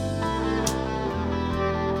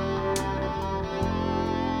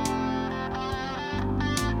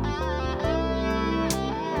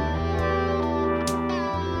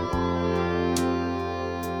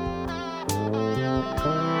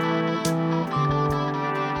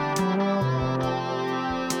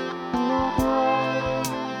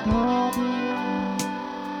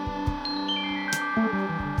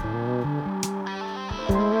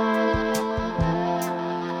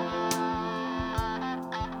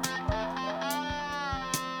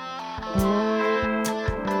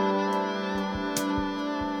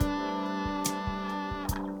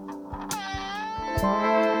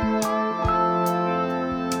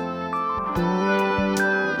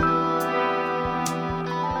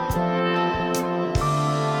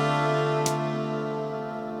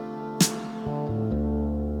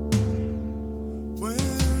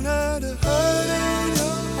 When that hurt in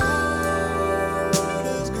your heart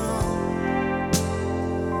is gone,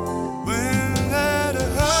 when that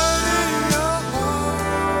hurt in your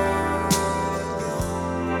heart is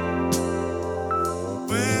gone,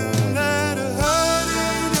 when that hurt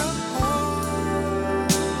in your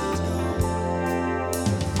heart is gone,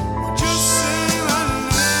 would you say my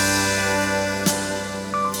name?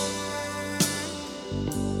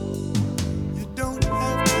 You don't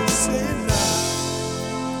have to say it loud.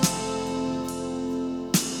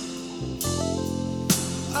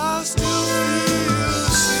 I'll still feel the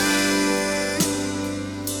same.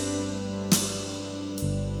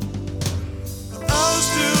 I'll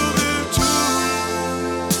still be true,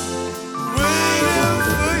 waiting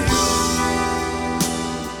for you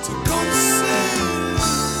to come sailing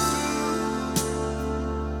through.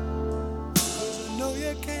 'Cause I know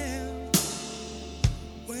you can.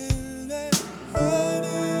 When that hurt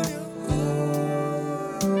in your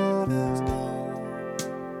heart is gone,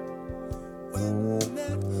 when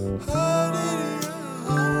that hurt in your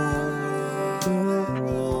heart is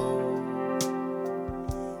gone,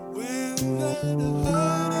 when that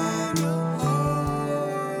hurt in your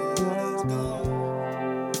heart is gone,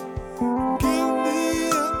 give me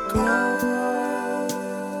a call.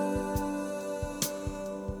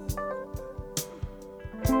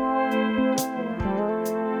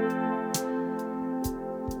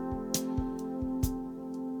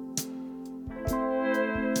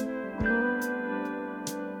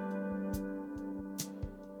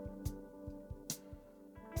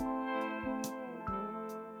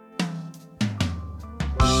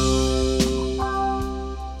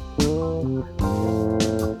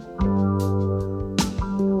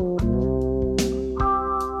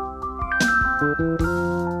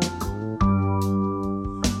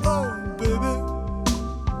 Oh, baby,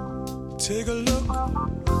 take a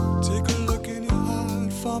look in your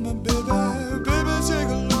heart for me, baby. Baby, take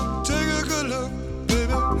a good look,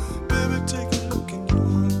 baby. Baby, take a look in your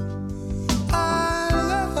heart. I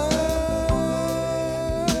love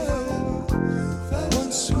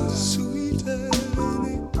once was sweeter than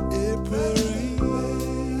April.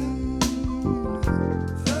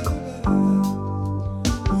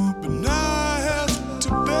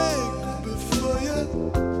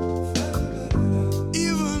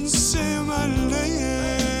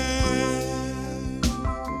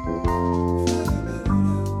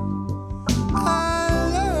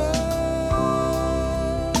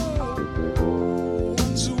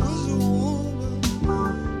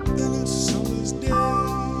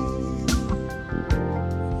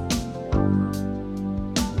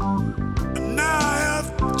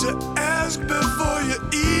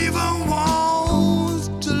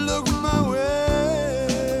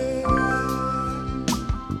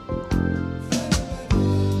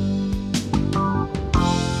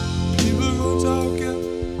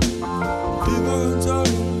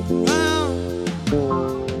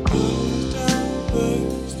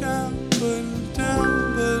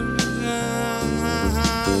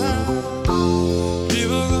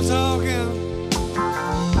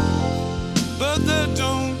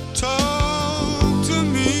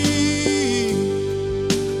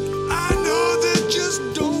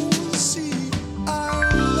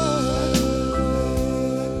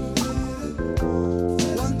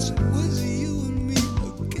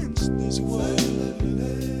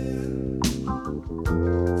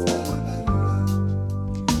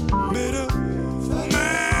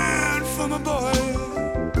 from a boy.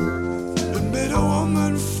 It made a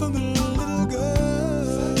woman from a little girl.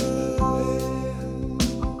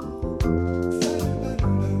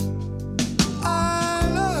 I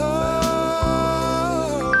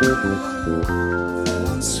love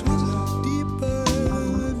one sweeter, deeper,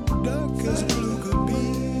 dark as blue could be.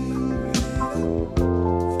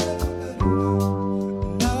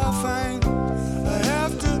 Now I find I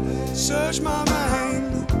have to search my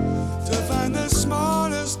mind to find the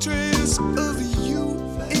smallest trace of you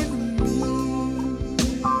in me.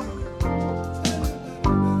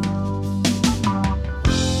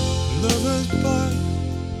 Lover's part,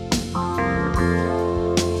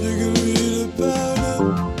 you can read about it.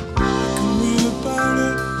 You can read about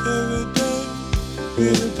it every day.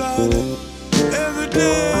 Read about it every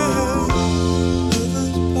day.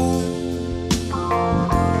 Lover's part,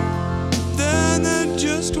 then it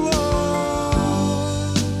just walk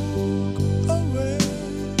away.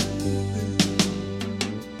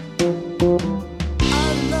 I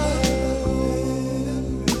love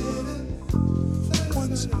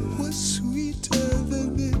once was sweeter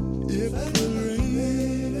than the April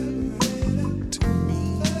rain to me.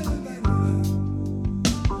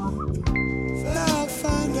 Now I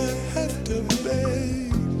find I have to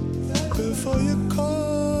beg before you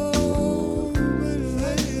call my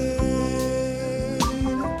name.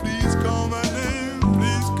 Please call my name,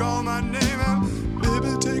 please call my name. And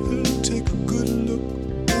baby, take a look, take a good look.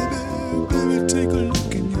 Baby, baby, take a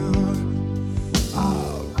look in your heart.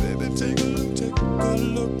 Ah, baby, take a look, take a good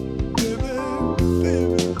look. Baby,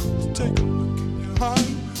 baby, take a look in your heart.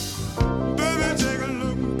 Baby, take a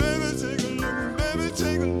look, baby, take a look, baby,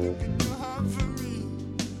 take a look in your heart for me.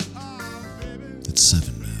 Ah, baby. It's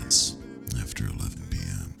 7 minutes after 11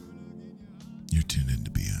 p.m. You're tuned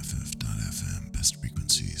into BFF.FM, best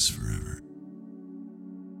frequencies forever.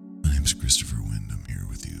 My name's Christopher Wind. I'm here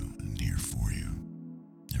with you and here for you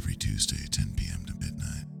every Tuesday, 10 p.m. to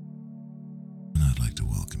midnight. And I'd like to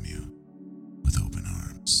welcome you with open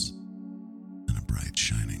arms and a bright,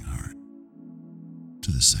 shining heart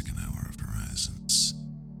to the second hour of Horizons.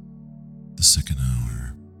 The second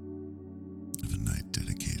hour of a night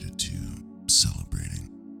dedicated to celebrating,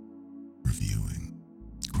 reviewing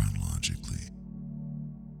chronologically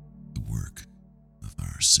the work of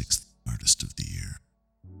our sixth artist of the year,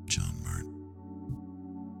 John Martyn.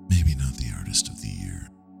 Maybe not the artist of the year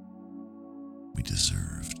we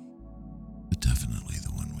deserved, but definitely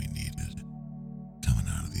the one we needed coming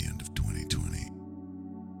out of the end of 2020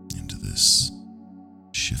 into this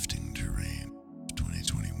shifting terrain of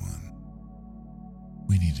 2021.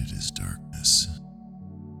 We needed his darkness,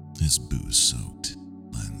 his booze-soaked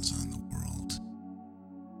lens on the world.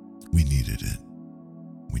 We needed it.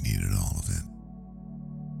 We needed all of it.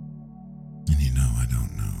 And you know, I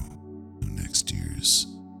don't know who next year's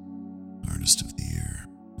artist of the year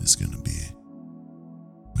is going to be.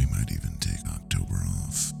 We might even take October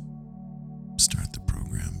off, start the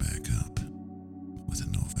program back up with a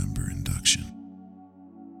November induction.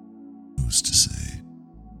 Who's to say?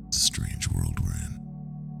 It's a strange world we're in.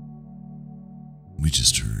 We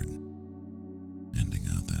just heard, ending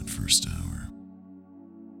out that first hour,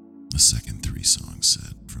 a second 3-song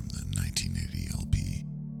set from the 1980 LP,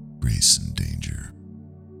 Grace and Danger,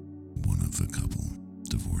 one of a couple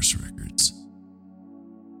divorce records.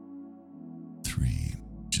 3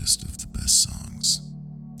 just of the best songs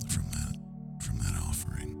from that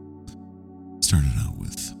offering. Started out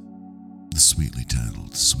with the sweetly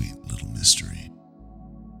titled Sweet Little Mystery.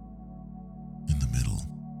 In the middle,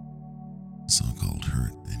 a song called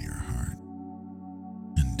Hurt in Your Heart.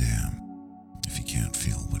 And damn, if you can't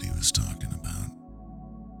feel what he was talking about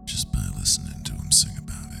just by listening to him sing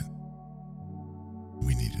about it.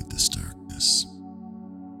 We needed this darkness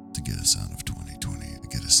to get us out of 2020, to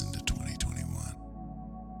get us into 2021.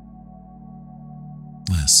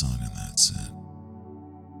 Last song in that set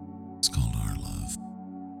is called Our Love,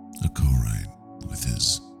 a co-write with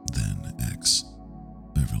his then ex,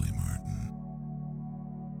 Beverly Martyn.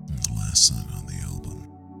 And the last song on the album.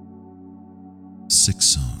 6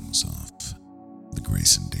 songs off the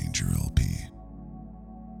Grace and Danger LP.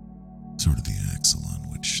 Sort of the axle on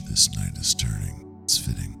which this night is turning. It's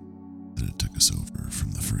fitting that it took us over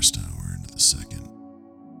from the first hour into the second.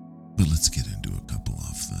 But let's get into a couple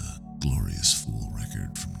off the Glorious Fool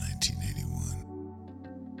record from 1981.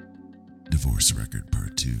 Divorce Record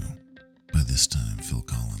Part 2. By this time, Phil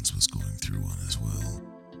Collins was going through one as well.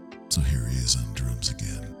 So here he is on drums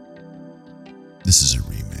again. This is a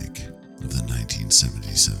remake of the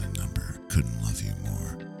 1977 number, Couldn't Love You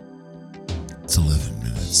More. It's 11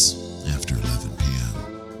 minutes after 11 p.m.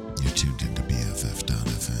 You're tuned into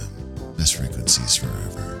BFF.FM, best frequencies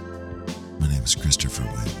forever.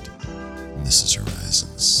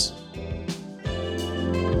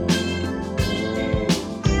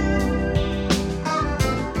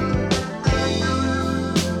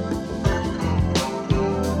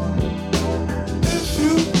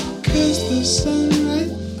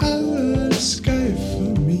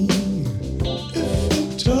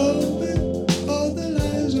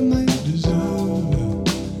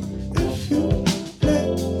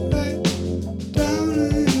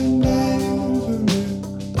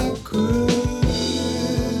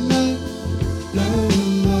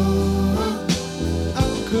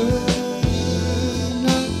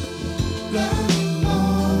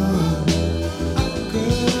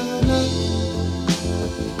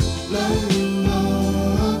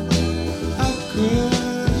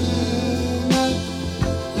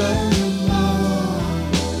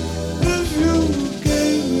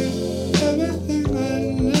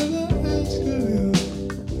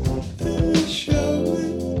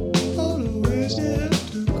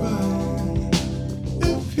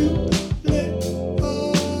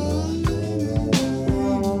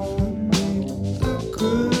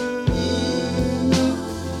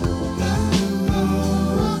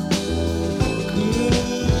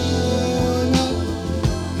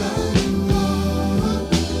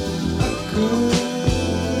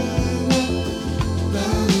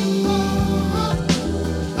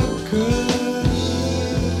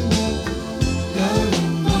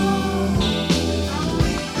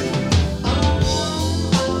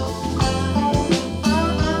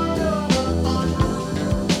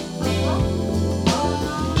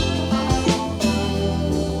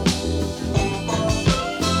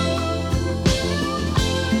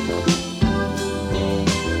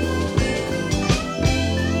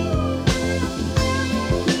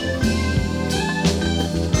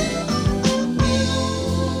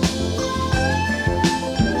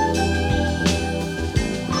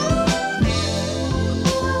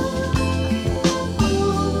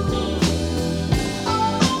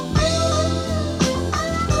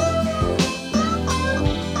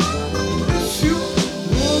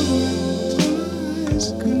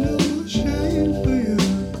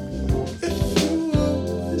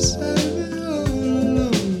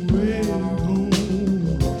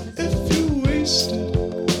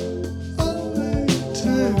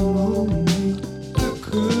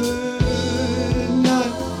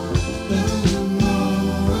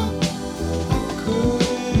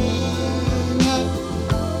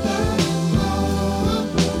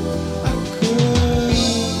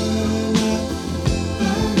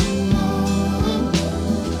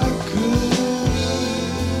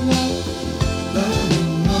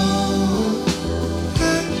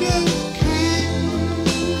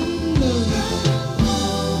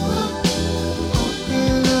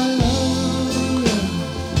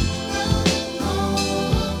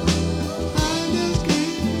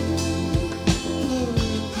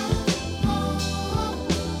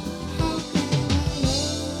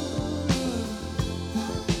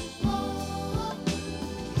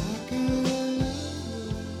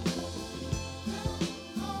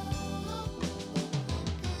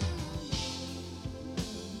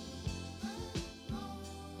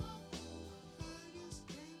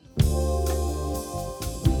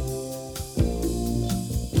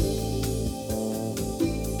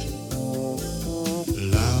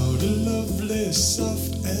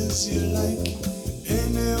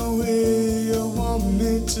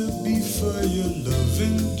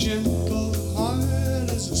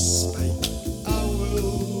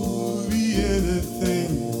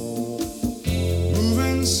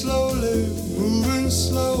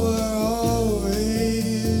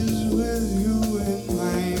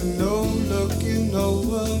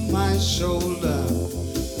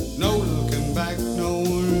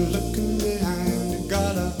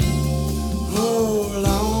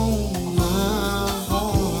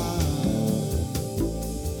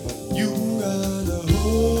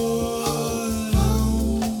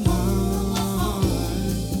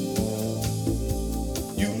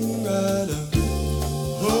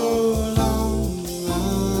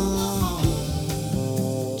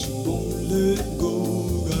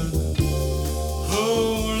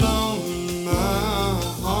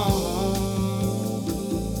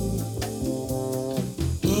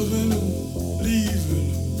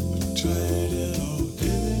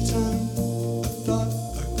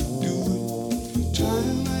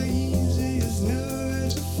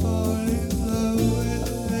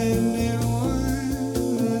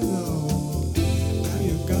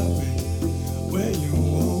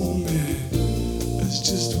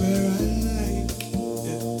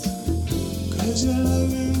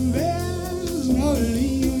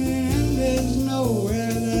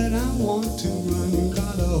 want to run,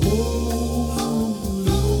 gotta hold on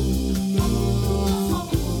my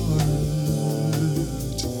heart.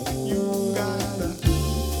 You gotta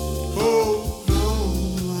hold on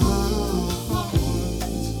my heart.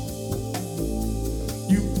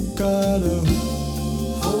 You gotta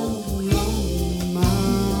hold on my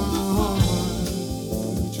heart.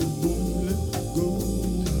 You won't let go.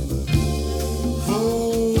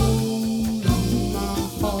 Hold on my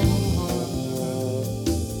heart.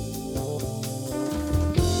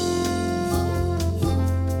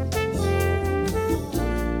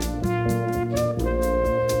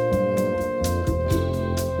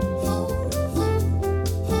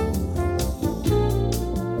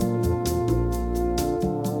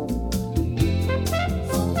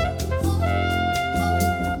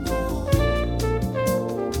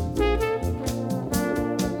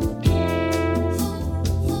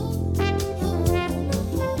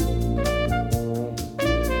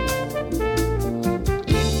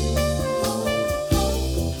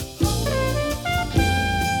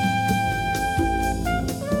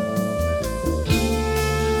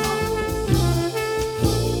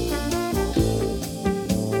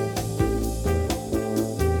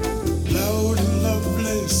 Loud and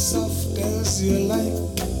lovely, soft as you like.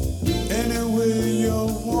 Anywhere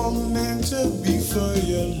you're warm meant to be for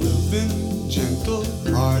your loving, gentle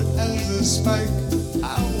heart as a spike.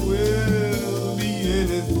 I will be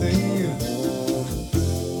anything.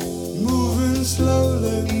 Moving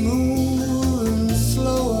slowly, moving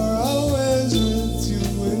slower, always with you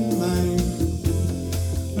in mind.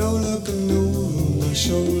 No looking over my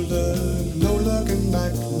shoulder, no looking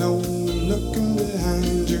back, no looking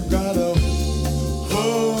behind. You gotta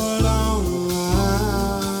hold on.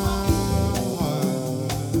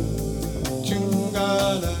 You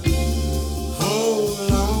gotta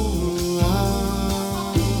hold on.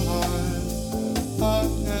 I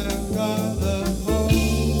gotta hold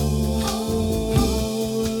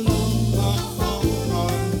on my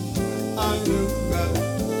heart. I just gotta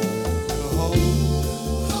hold.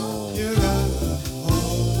 You gotta hold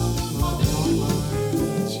my heart. You gotta hold.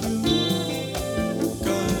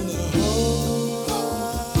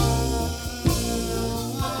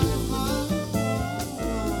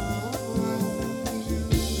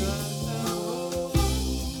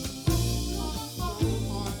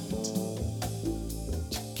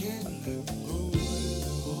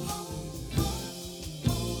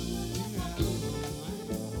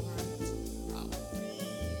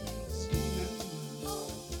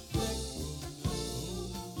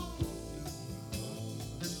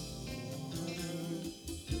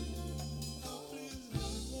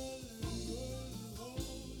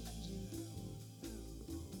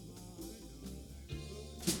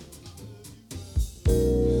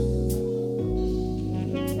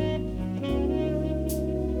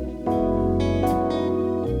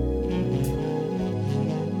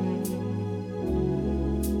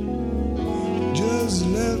 Just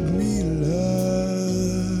let me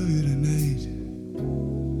love you tonight.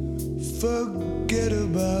 Forget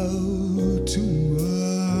about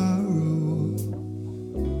tomorrow.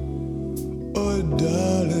 Oh,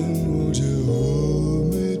 darling, won't you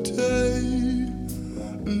hold me tight?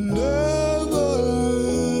 Never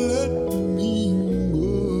let me go.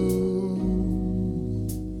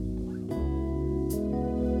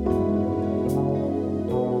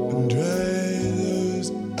 Dry those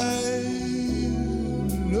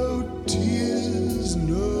eyes, no tears,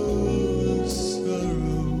 no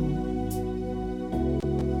sorrow.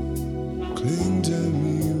 Cling to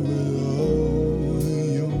me with all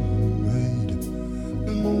your might,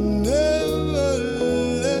 and never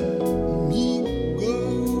let me go.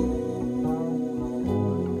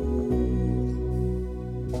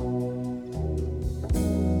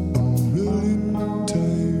 A million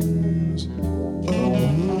times,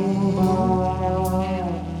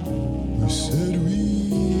 we said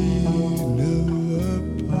we'd never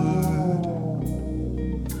part,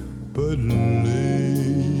 but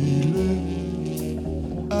lately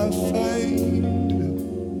I find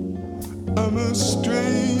I'm a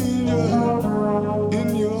stranger in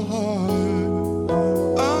your heart.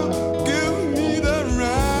 Give me that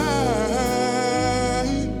right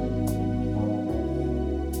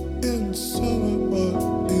in summer or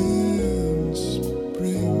in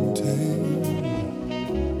springtime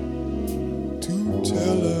to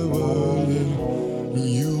tell the world that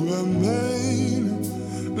you are mine.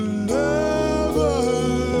 Never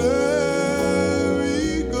let me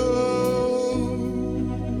go.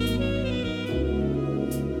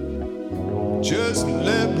 Just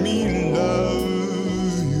let me love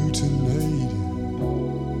you tonight.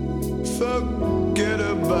 Forget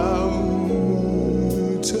about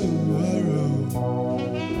tomorrow.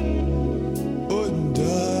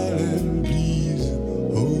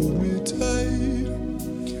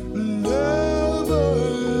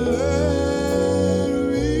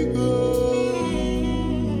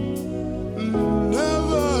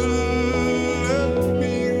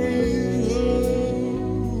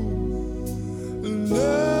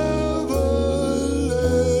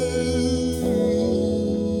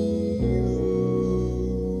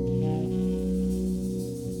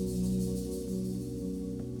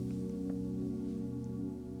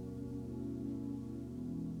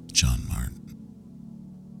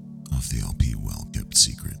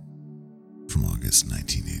 August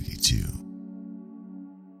 1982.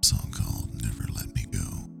 A song called Never Let Me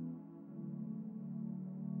Go.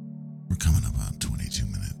 We're coming up on 22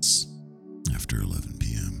 minutes after 11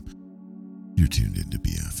 p.m. You're tuned into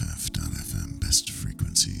BFF.FM, best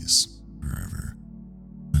frequencies forever.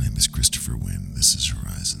 My name is Christopher Wynn. This is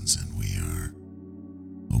Horizons, and we are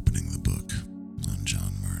opening the book on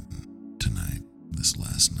John Martyn tonight, this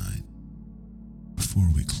last night. Before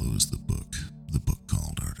we close the book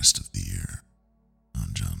called Artist of the Year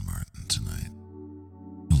on John Martyn tonight,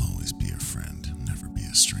 he'll always be a friend, never be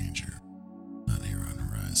a stranger, not here on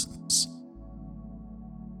Horizons.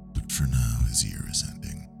 But for now, his year is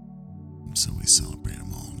ending, and so we celebrate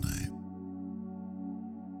him all night.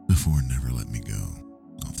 Before Never Let Me Go,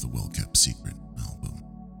 off the Well Kept Secret album,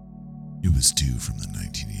 it was due from the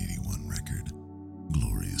 1981 record,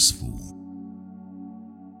 Glorious Fool.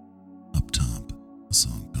 Up top, a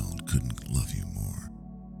song called Couldn't Love You More,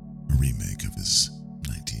 a remake of his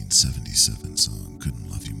 1977 song Couldn't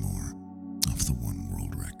Love You More, off the One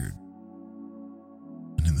World record.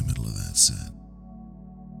 And in the middle of that set,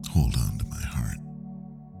 Hold On to My Heart.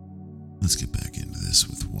 Let's get back into this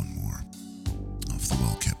with one more, off the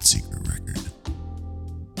Well Kept Secret record,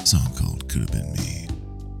 a song called Could Have Been Me.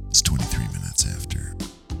 It's 23 minutes after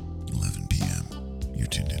 11 p.m. You're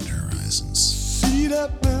tuned into Horizons. See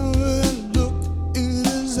that man with that look in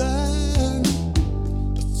his eye.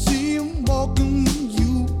 See him walking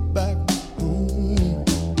you back home.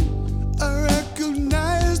 I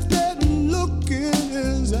recognize that look in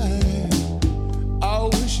his eye. I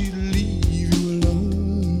wish he'd leave you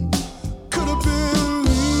alone. Could have been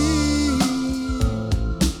me.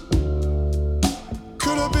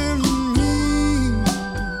 Could have been me.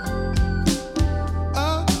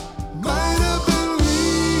 Might have been me.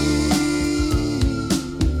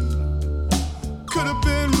 Could have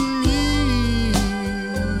been me.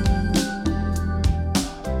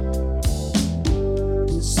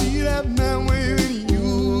 See that man waving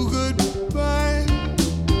you goodbye.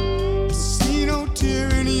 See no tear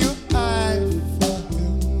in your eye for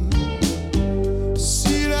him.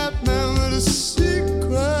 See that man with a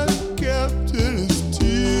secret kept in his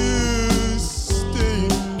tears.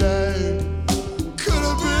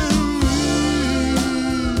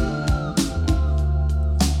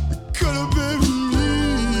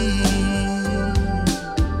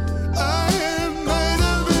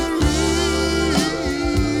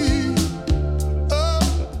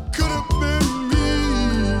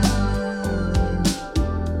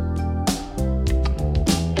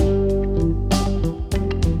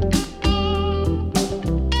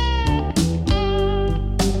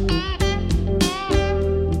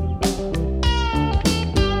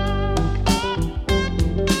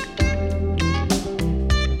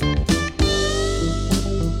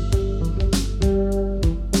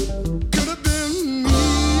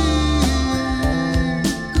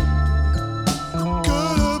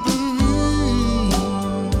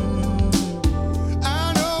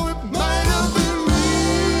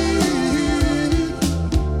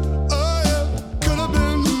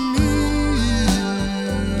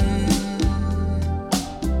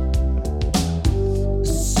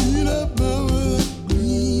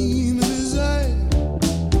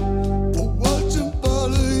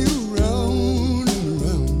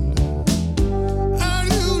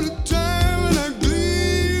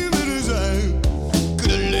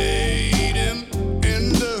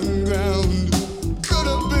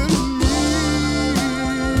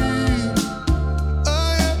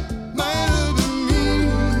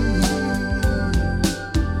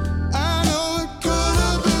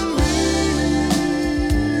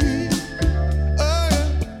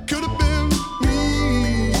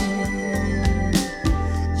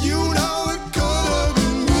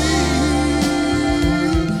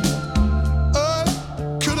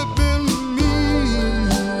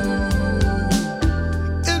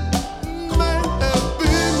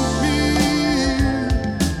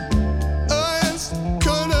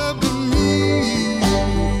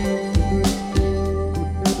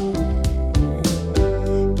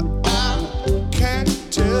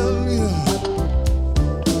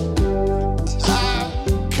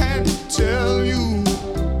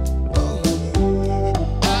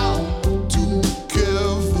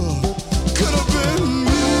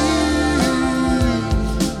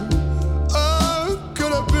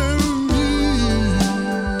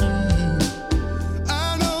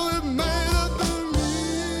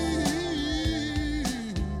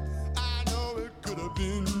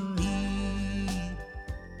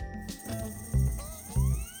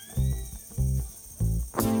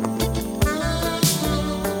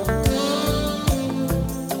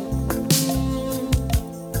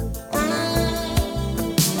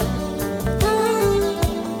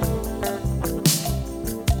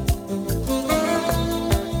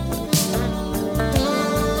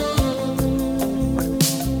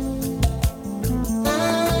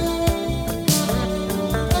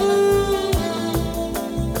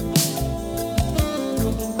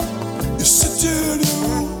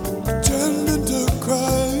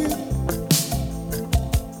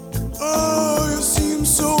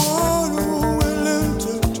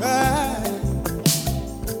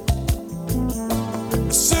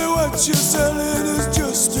 what you're selling is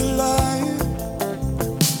just a lie.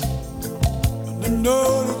 And I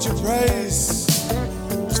know that your price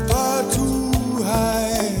is far too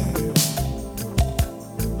high.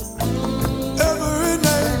 Every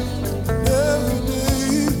night, every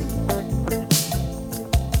day,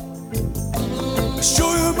 I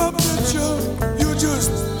show you my picture, you just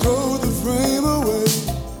throw the frame away.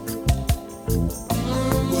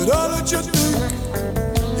 But all that you think,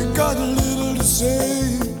 you got a little to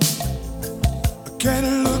say. I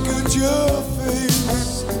can't look at your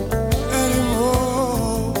face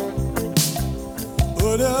anymore.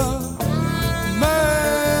 But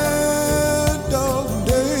mad dog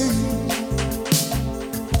day,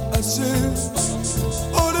 I said,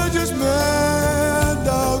 oh, they're just mad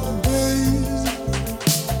dog days.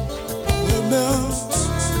 But now,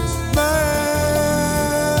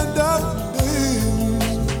 mad dog days.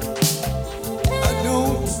 I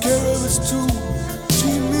don't care if it's true.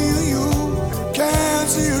 Between me and you, can't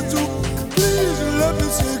see it through. Please let me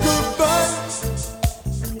say goodbye.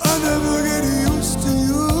 I never get used to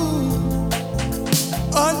you.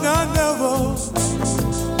 And I never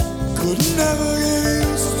could never get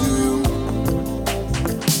used to you.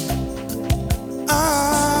 I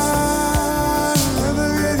never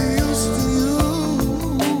get used to you.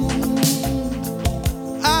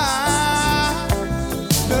 I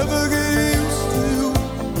never get used to you.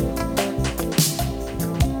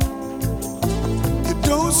 You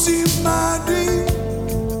don't see my dream,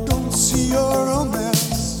 don't see your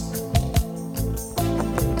romance.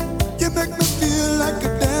 You make me feel like a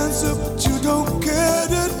dancer, but you don't care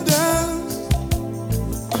to dance.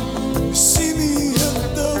 You see me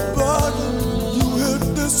at the bottom, you hit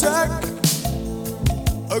the sack.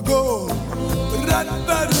 I go rat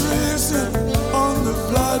racing on the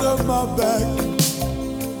flat of my back.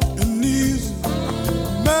 In these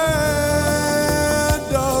mad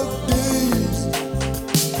dog days,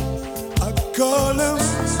 I call them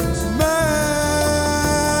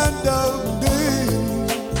mad dog days.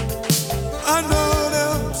 I know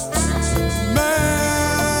them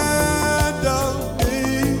mad dog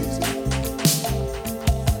days.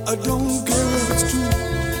 I don't care if it's true.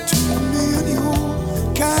 Between me and you,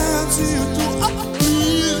 can't see it through. Oh,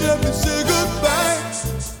 please let me say goodbye.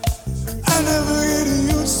 I never get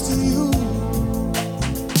used to you.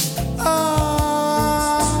 Oh,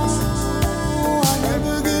 I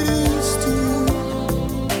never get used to you.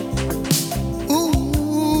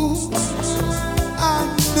 Ooh, I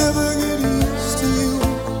never get used to you.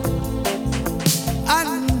 I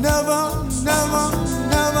never, never,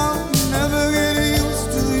 never, never get used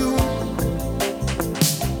to you.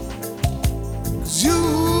 'Cause you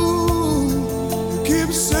keep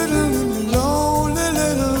sitting in the lonely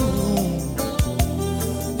little room.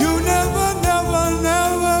 You never, never,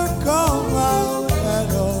 never come out at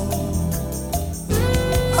all.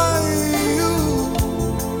 You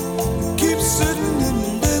keep sitting in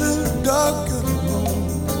the little darkened room.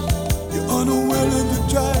 You're unwilling to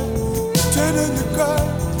try, pretending to cry,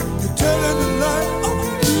 you're telling the lie. Oh,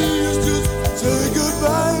 please just say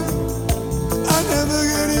goodbye. I never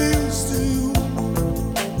get used to you.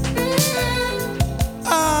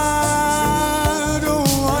 I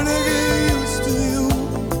don't wanna get used to you.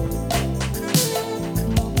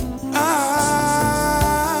 I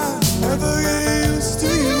never get used to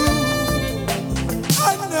you.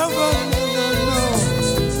 I never, never, no,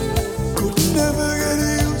 could never get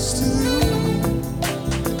used to you.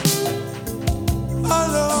 I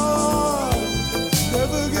Lord,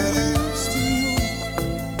 never get used to you.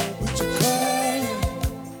 But you're crying.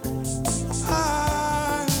 I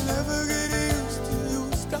never get used to you.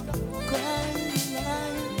 Stop crying.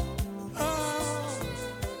 Oh,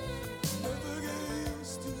 never get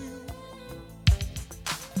used to you.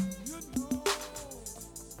 You know.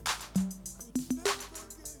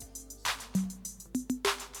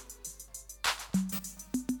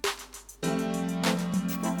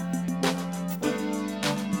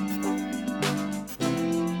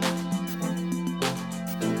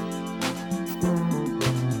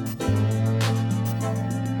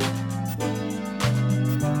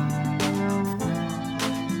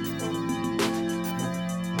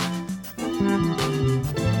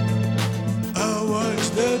 I watch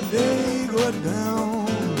the day go down,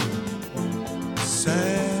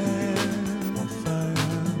 sad fire.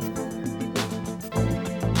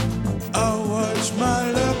 I watch my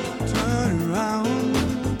left turn around,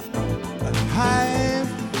 a high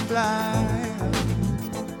fly.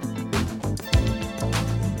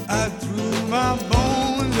 I threw my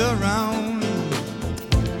bones around,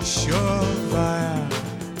 sure fire.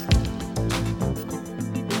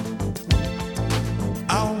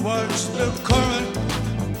 I watch the current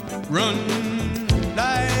run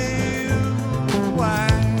like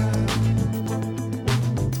wine.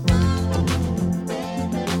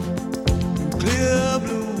 Clear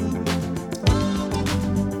blue,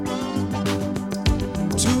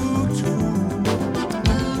 too true.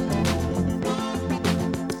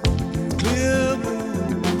 Clear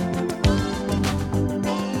blue,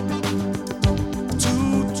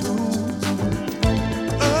 too true.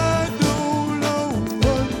 I don't know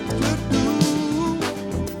what to do.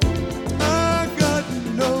 I got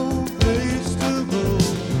no place to go.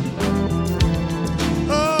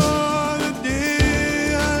 Oh, the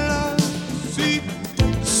day I lost sweet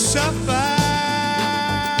sapphire,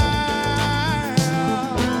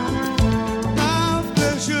 my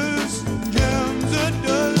precious gems are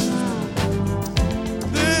dust.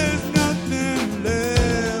 There's nothing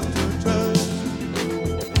left to trust.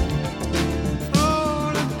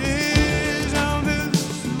 Oh, the days I miss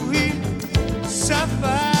sweet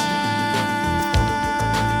sapphire.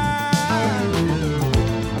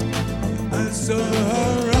 I saw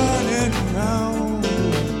her running around,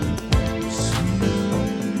 sweet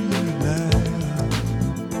life.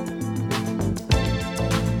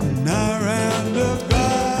 And I ran the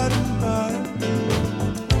garden by,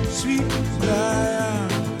 sweet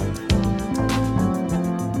life.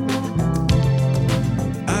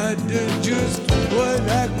 I did just what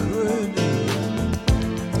I could,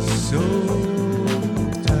 so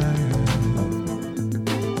tired.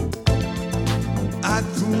 I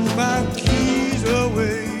threw my keys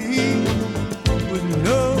away with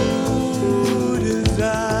no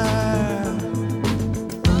desire.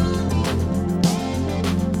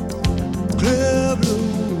 Clear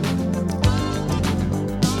blue,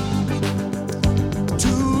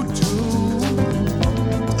 too true.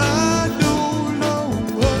 I don't know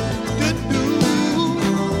what to do.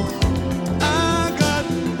 I got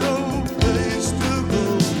no place to go.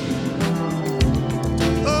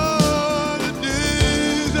 Oh, the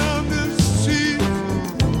days I miss sweet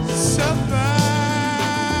sapphire,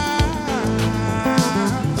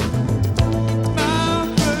 my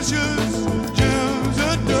precious gems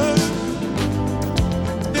are dust.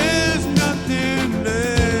 There's nothing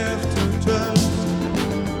left to trust.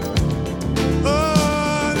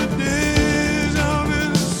 Oh, the days I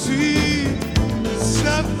miss sweet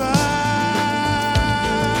sapphire.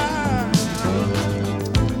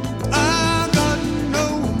 I got no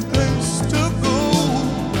place to go.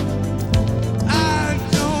 I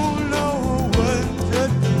don't know what to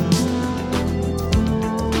do.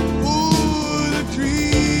 Ooh, the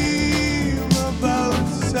dream about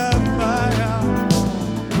sapphire.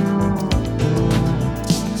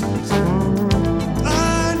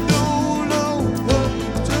 I don't know what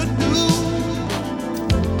to do.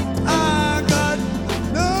 I got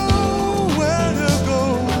nowhere to go.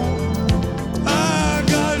 I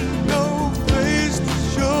got no place to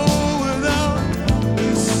show without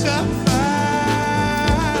this sapphire.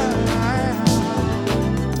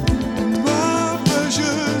 My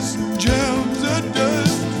precious gems are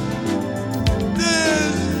dust.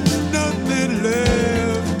 There's nothing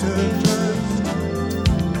left to trust.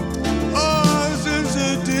 Oh, since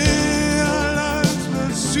the day I lost my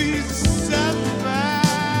sweet sapphire,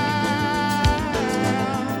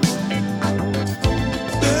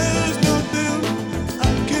 there's nothing I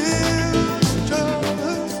can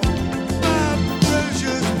trust. My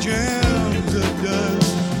precious gems are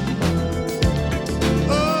dust.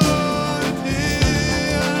 Oh, the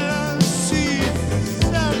day I lost sweet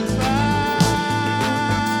sapphire,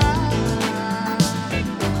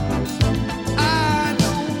 I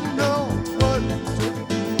don't know what to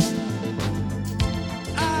do.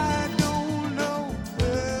 I don't know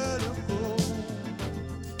where to go.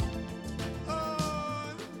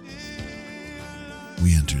 Oh, the day I lost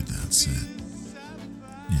We entered that set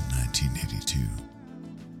in 1982,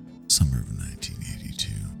 summer of 1982.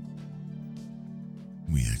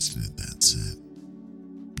 We exited that set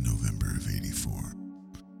November of 84.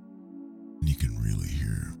 And you can really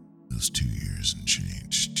hear those 2 years and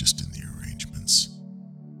change just in the arrangements.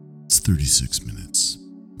 It's 36 minutes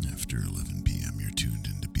after 11 p.m. You're tuned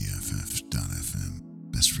into BFF.FM,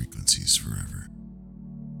 best frequencies forever.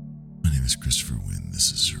 My name is Christopher Wynn,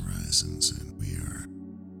 this is Horizons, and we are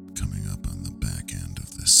coming up on the back end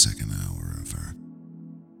of the second hour of our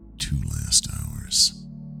 2 last hours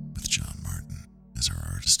with John Martyn as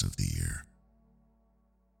our Artist of the Year.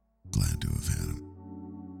 Glad to have had him.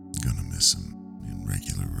 Gonna miss him in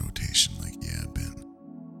regular rotation like he had been.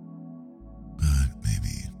 But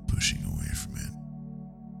maybe pushing away from it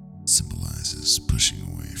symbolizes pushing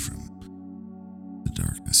away from the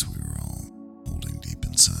darkness we were all holding deep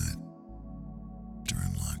inside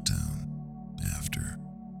during lockdown.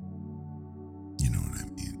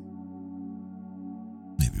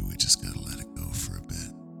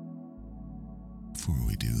 Before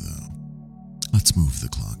we do, though, let's move the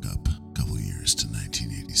clock up a couple years to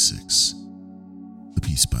 1986. The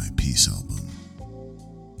Piece by Piece album.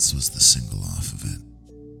 This was the single off of it.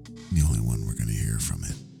 The only one we're going to hear from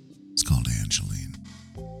it. It's called Angeline.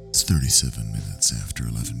 It's 37 minutes after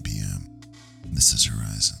 11 p.m. This is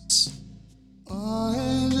Horizons. Oh,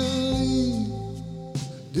 Angeline,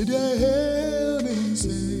 did you hear me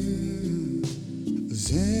sing?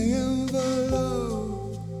 Singing for love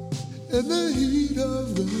in the heat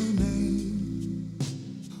of the night.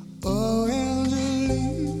 Oh,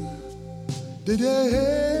 Angeline, did you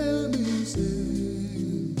hear me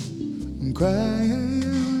sing? I'm crying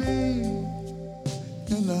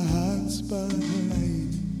in the hot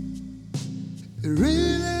spotlight. It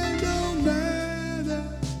really don't matter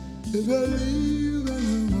if I leave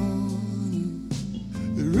in the morning.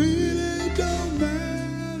 It really don't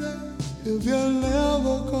matter if you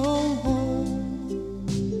never come home.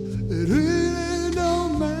 It really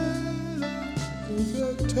don't matter if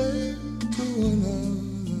you take to another.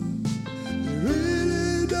 It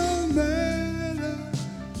really don't matter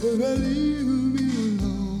if I leave me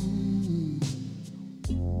alone.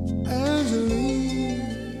 Angeline,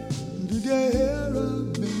 did you hear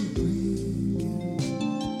I've been drinking?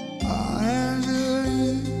 Oh,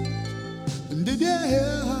 Angeline, did you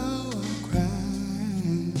hear how I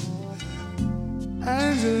cried?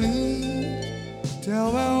 Angeline, tell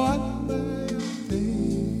me what were you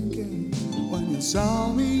thinking when you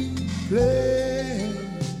saw me play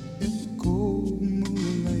in the cold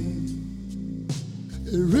moonlight?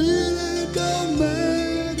 It really don't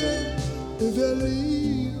matter if you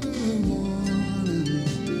leave in the morning.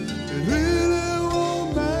 It really won't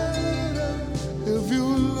matter if you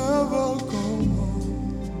never come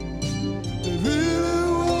home. It really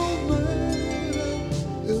won't matter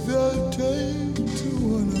if you take to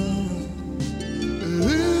another. It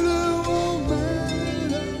really won't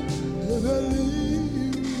matter if I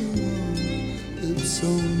leave you alone. It's so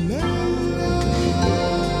narrow.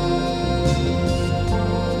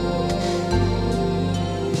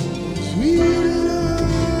 Sweet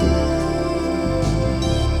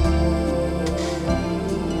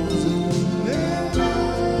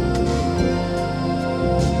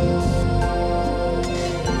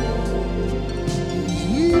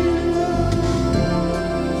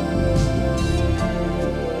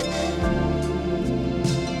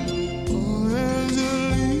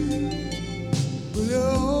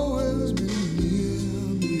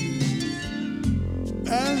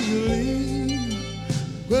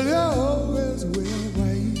will you always wear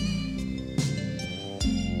white?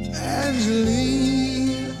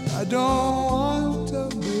 Angeline, I don't want to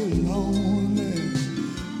be lonely.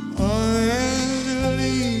 Oh,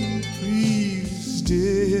 Angeline, please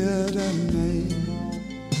stay here tonight.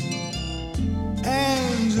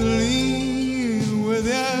 Angeline, with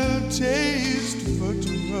your taste for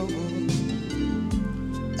trouble.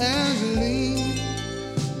 Angeline,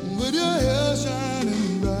 with your hair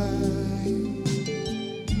shining bright.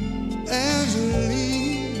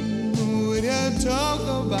 Angeline, with your talk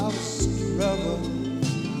about struggle.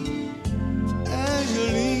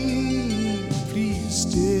 Angeline, please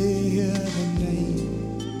stay here tonight.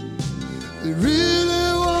 It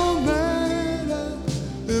really won't matter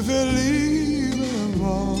if you leave in the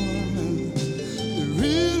morning. It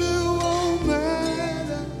really won't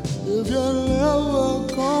matter if you never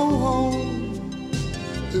come home.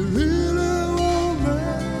 It really won't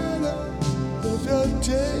matter if you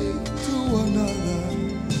take to another.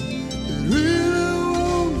 It really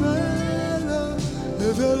won't matter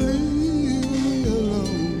if you leave me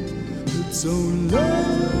alone. It's so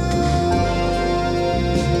lonely.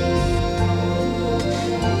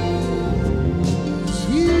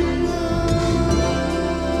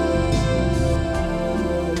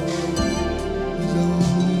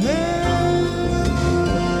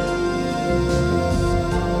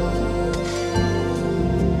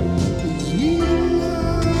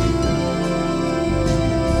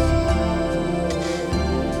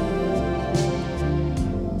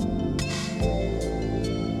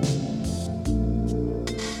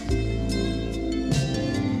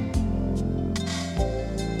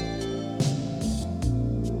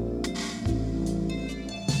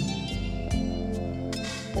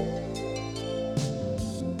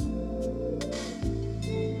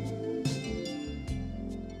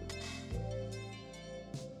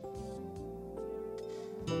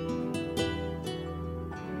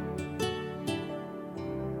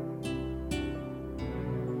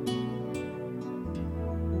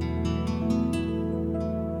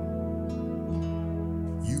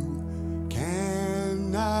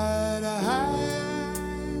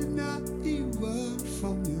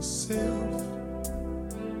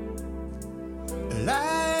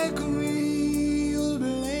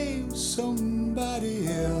 somebody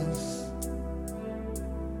else.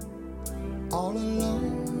 All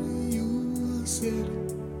alone you sit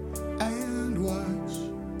and watch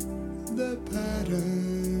the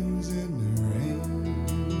patterns in the rain.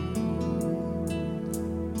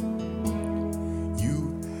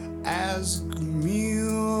 You ask me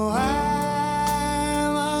why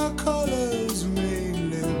my colors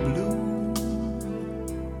mainly blue.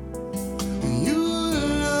 You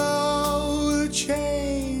know the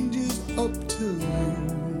change is up to you.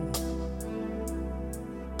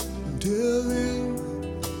 Until then,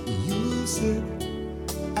 you sit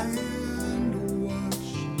and watch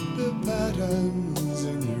the patterns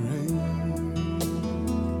in the rain.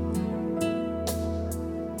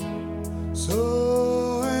 So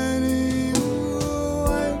when you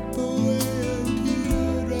wipe away a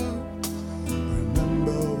teardrop,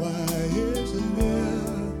 remember why it's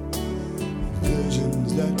there. Visions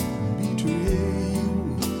that betray you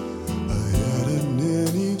are hidden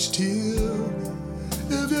in each tear.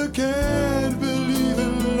 If you can't believe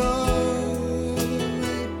in love,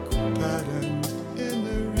 make patterns in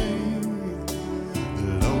the rain. The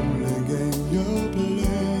lonely game you're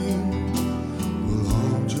playing will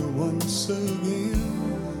haunt you once again.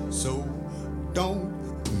 So don't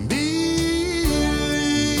believe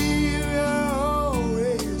you're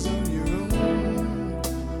always on your own.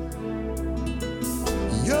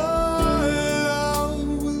 Your love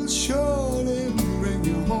will surely bring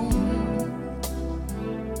you home.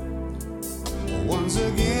 Once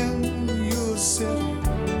again, you'll sit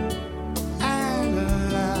and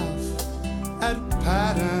laugh at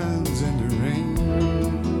patterns in the rain.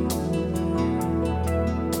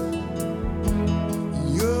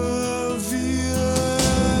 You'll feel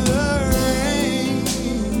the rain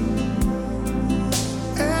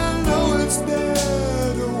and know it's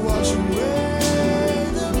there to wash away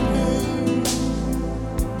the pain.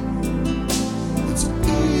 It's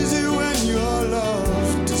easy when you're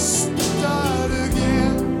loved to start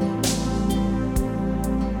again.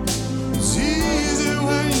 It's easy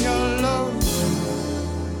when you're loved.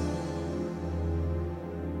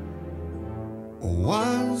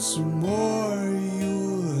 Once more you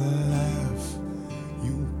laugh.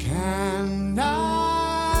 You cannot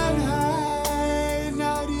hide,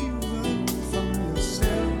 not even from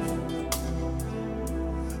yourself.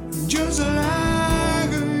 Just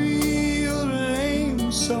like a real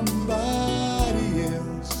lame somebody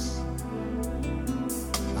else.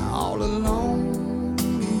 All alone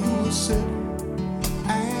you'll sit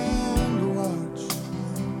and watch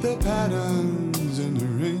the patterns in the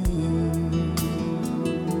rain.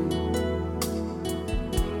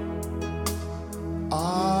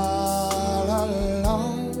 All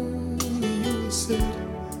alone you'll sit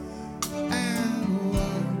and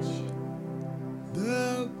watch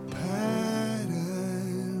the patterns in the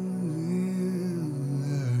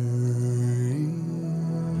rain.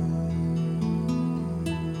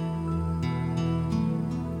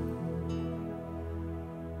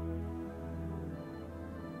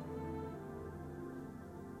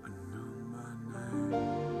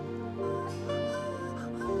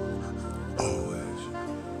 Always,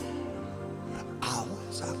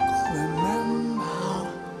 always I can remember.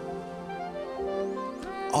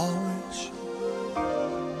 Always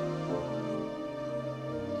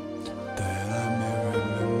that I may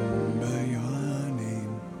remember your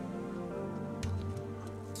name.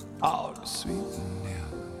 All the sweet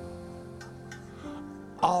names,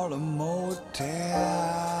 all the motels,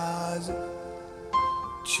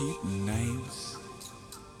 cheap nights,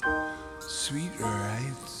 sweet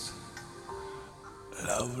rights,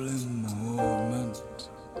 lovely movement.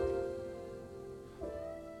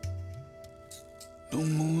 The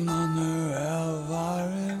moon on the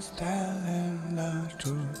river is telling the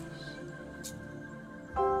truth.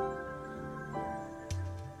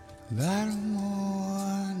 That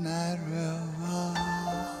moon, that river,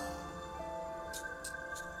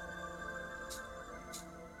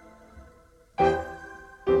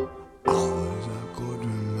 always I could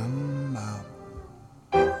remember.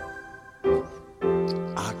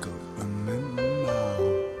 I could remember.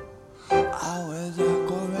 Always I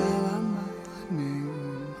could remember your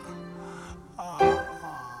name. I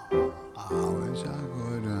wish I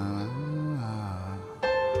could remember.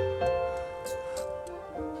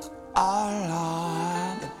 All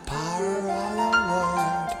of the power of the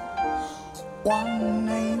word, one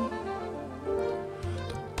name.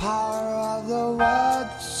 The power of the word,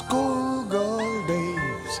 schoolgirl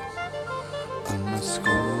days, and the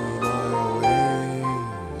schoolboy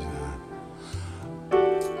ways.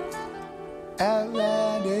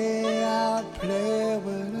 Every day I play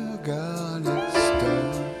with a girl next door.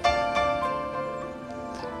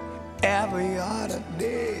 Every other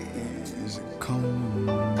days come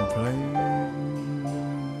play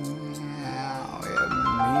with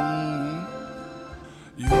me.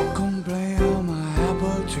 You can play on my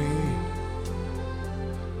apple tree.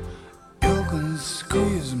 You can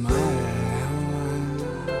squeeze my lemon.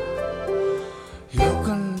 You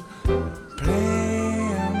can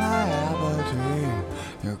play on my apple tree.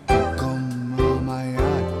 You can come on my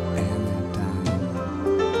yacht anytime.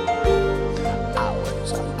 I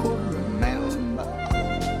wish I could remember.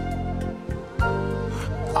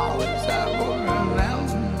 I wish I could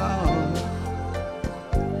remember.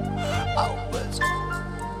 I wish I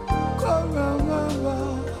could remember.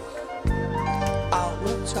 I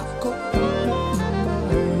wish I could remember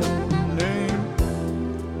your name.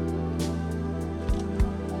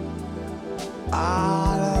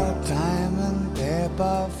 All the time and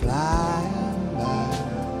paper flying by.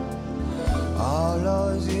 All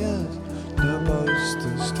those years, the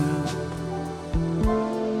postage stamp.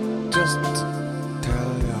 Just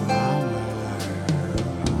tell you I'm alive.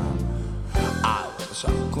 I wish I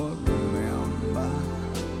could remember.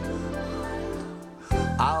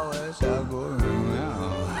 I wish I could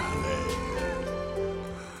remember.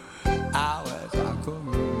 I wish I could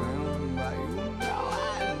remember. You know I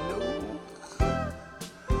do.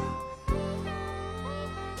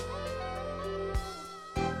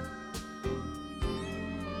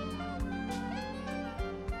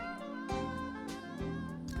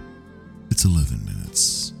 It's 11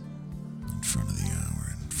 minutes in front of the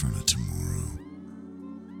hour, in front of tomorrow,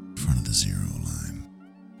 in front of the zero line.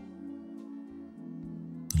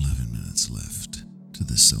 11 minutes left to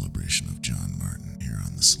this celebration of John Martyn here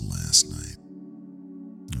on this last night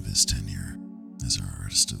of his tenure as our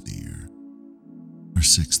Artist of the Year. Our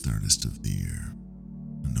 6th Artist of the Year,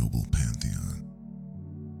 a noble pantheon.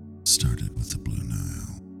 Started with the Blue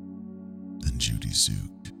Nile, then Judy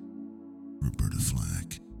Zook, Roberta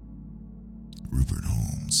Flack, Rupert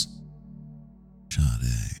Holmes,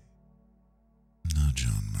 Sade, now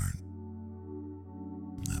John Martyn.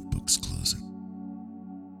 That book's closing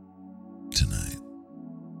tonight,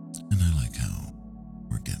 and I like how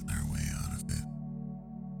we're getting our way out of it.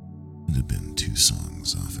 It had been 2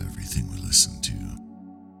 songs off everything we listened to,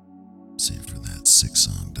 save for that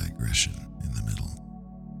 6-song digression in the middle,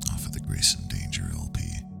 off of the Grace and Danger LP.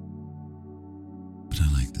 But I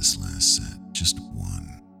like this last set, just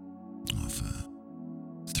one off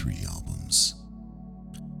 3 albums.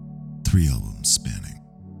 3 albums spanning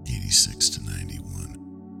 86 to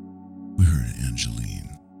 91. We heard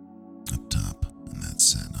Angeline up top on that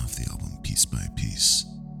set off the album Piece by Piece.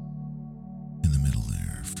 In the middle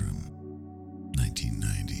there from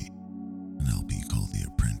 1990, an LP called The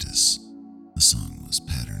Apprentice. The song was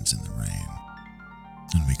Patterns in the Rain.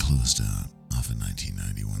 And we closed out off of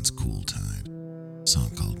 1991's Cool Tide, a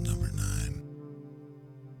song called Number 9.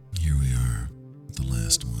 Here we are, the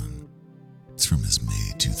last one. It's from his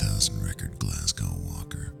May 2000 record, Glasgow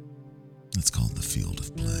Walker. It's called The Field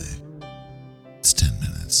of Play. It's 10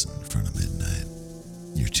 minutes in front of midnight.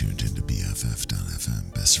 You're tuned into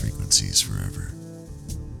BFF.FM, best frequencies forever.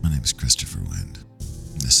 My name is Christopher Wind.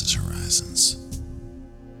 This is Horizons.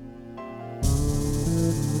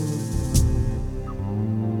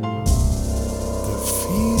 The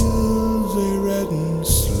fields they redden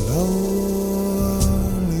slowly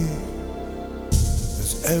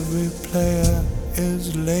as every player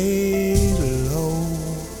is laid low.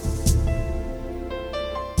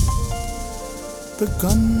 The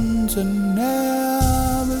guns are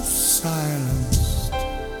never silenced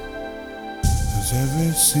as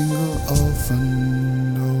every single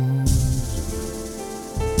orphan knows.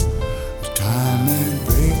 Time may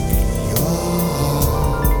break your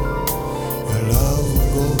heart, your love will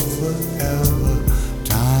go forever.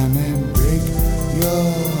 Time may break your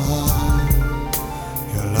heart,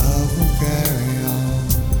 your love will carry on.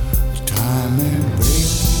 Time may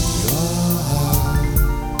break your heart,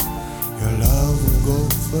 your love will go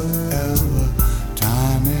forever.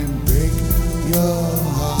 Time may break your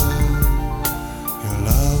heart, your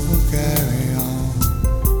love will carry on.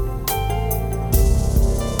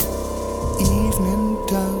 Evening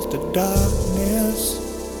turns to darkness,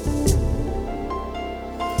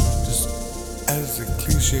 just as the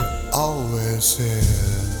cliche always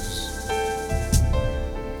says.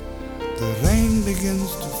 The rain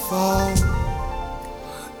begins to fall,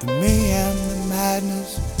 the mayhem, the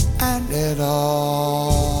madness, and it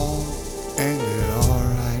all. Ain't it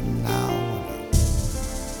alright now?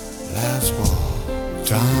 Last ball.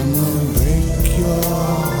 Time will break your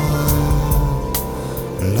heart,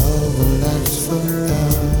 love will last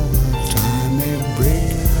forever. Time may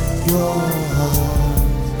break your heart,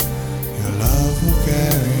 your love will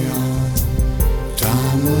carry on.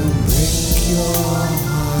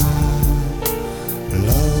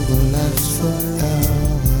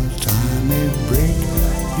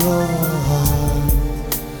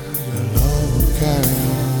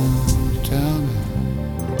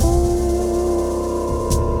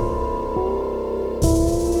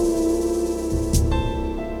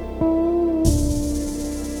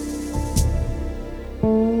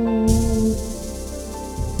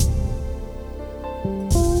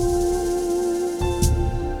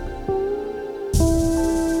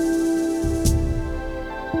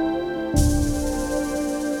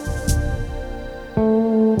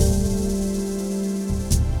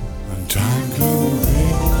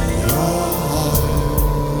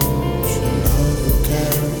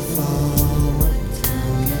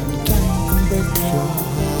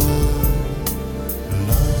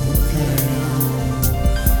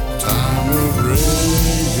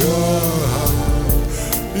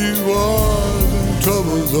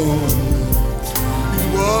 trouble zone. It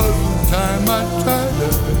was the time I tried to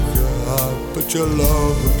break your heart, but your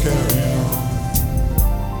love will carry on.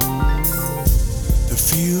 The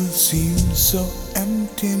field seems so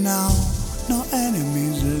empty now, no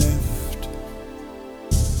enemies left.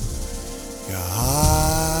 Your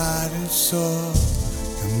heart is sore,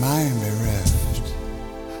 your mind bereft.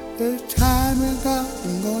 The time is up,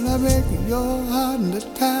 I'm gonna break your heart, and the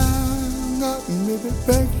time up, maybe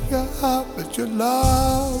break your heart, but your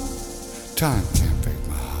love, time can't break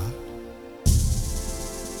my heart.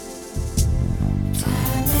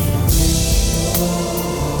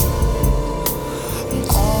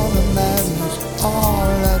 All the madness, all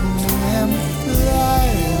let me and fly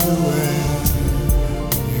away.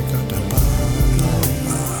 You got the power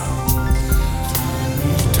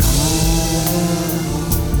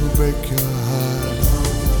to break your heart,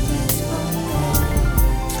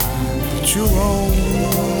 but you won't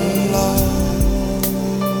love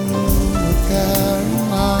carry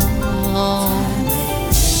on.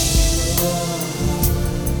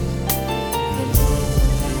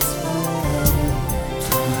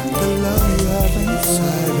 The love you have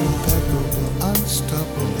inside, impeccable,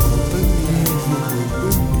 unstoppable, believable.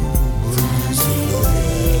 It's the love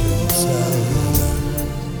you have inside.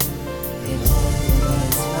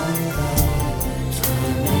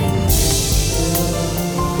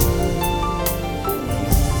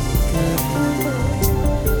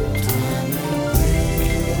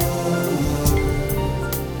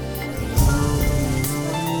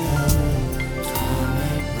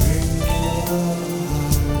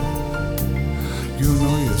 You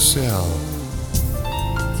know yourself.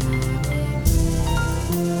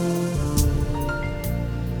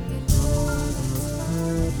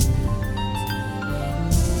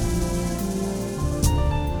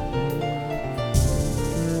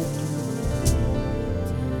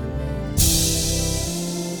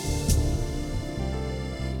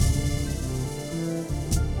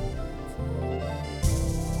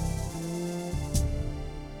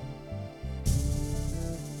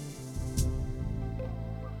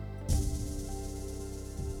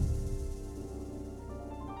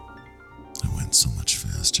 I went so much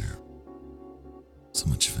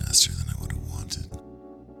faster than I would have wanted.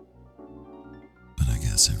 But I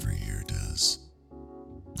guess every year does,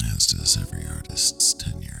 as does every artist's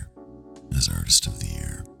tenure as Artist of the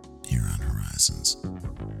Year here on Horizons.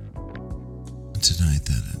 And tonight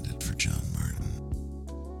that ended for John Martyn.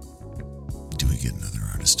 Do we get another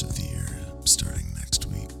Artist of the Year starting next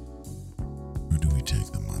week? Or do we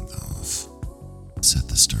take the month off, set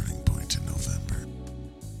the starting point in November,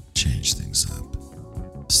 change things up,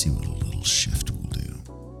 see what a little shift will do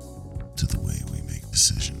to the way we make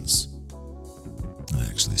decisions? It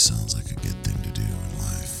actually sounds like a good thing to do in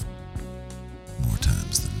life, more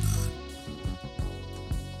times than not.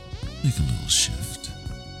 Make a little shift,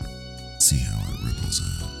 see how it ripples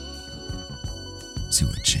out, see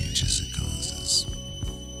what changes it causes,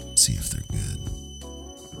 see if they're good.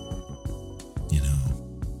 You know,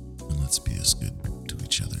 and let's be as good to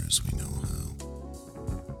each other as we know how.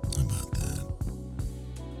 How about that?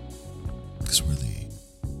 Because we're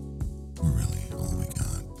really all we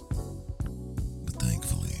got. But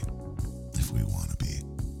thankfully, if we want to be,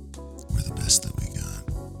 we're the best that we got.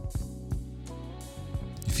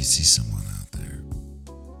 If you see someone out there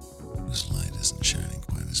whose light isn't shining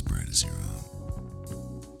quite as bright as your own,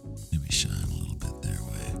 maybe shine a little bit their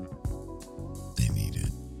way. They need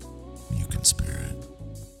it. You can spare it.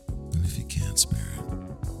 And if you can't spare it,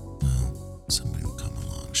 well, somebody will come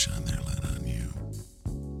along, shine their light on you.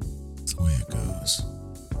 It's the way it goes.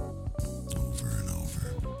 Over and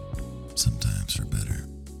over. Sometimes for better.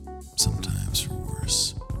 Sometimes for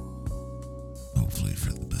worse. Hopefully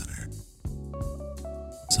for the better.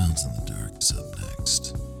 Sounds in the Dark is up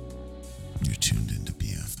next. You're tuned into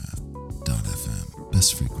BFF.FM.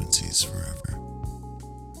 Best frequencies forever.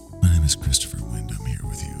 My name is Christopher Wind. I'm here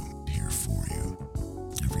with you, here for you,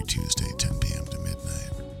 every Tuesday, 10 p.m. to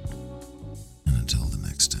midnight. And until the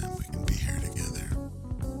next time we can be here together,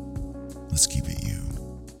 let's keep it you.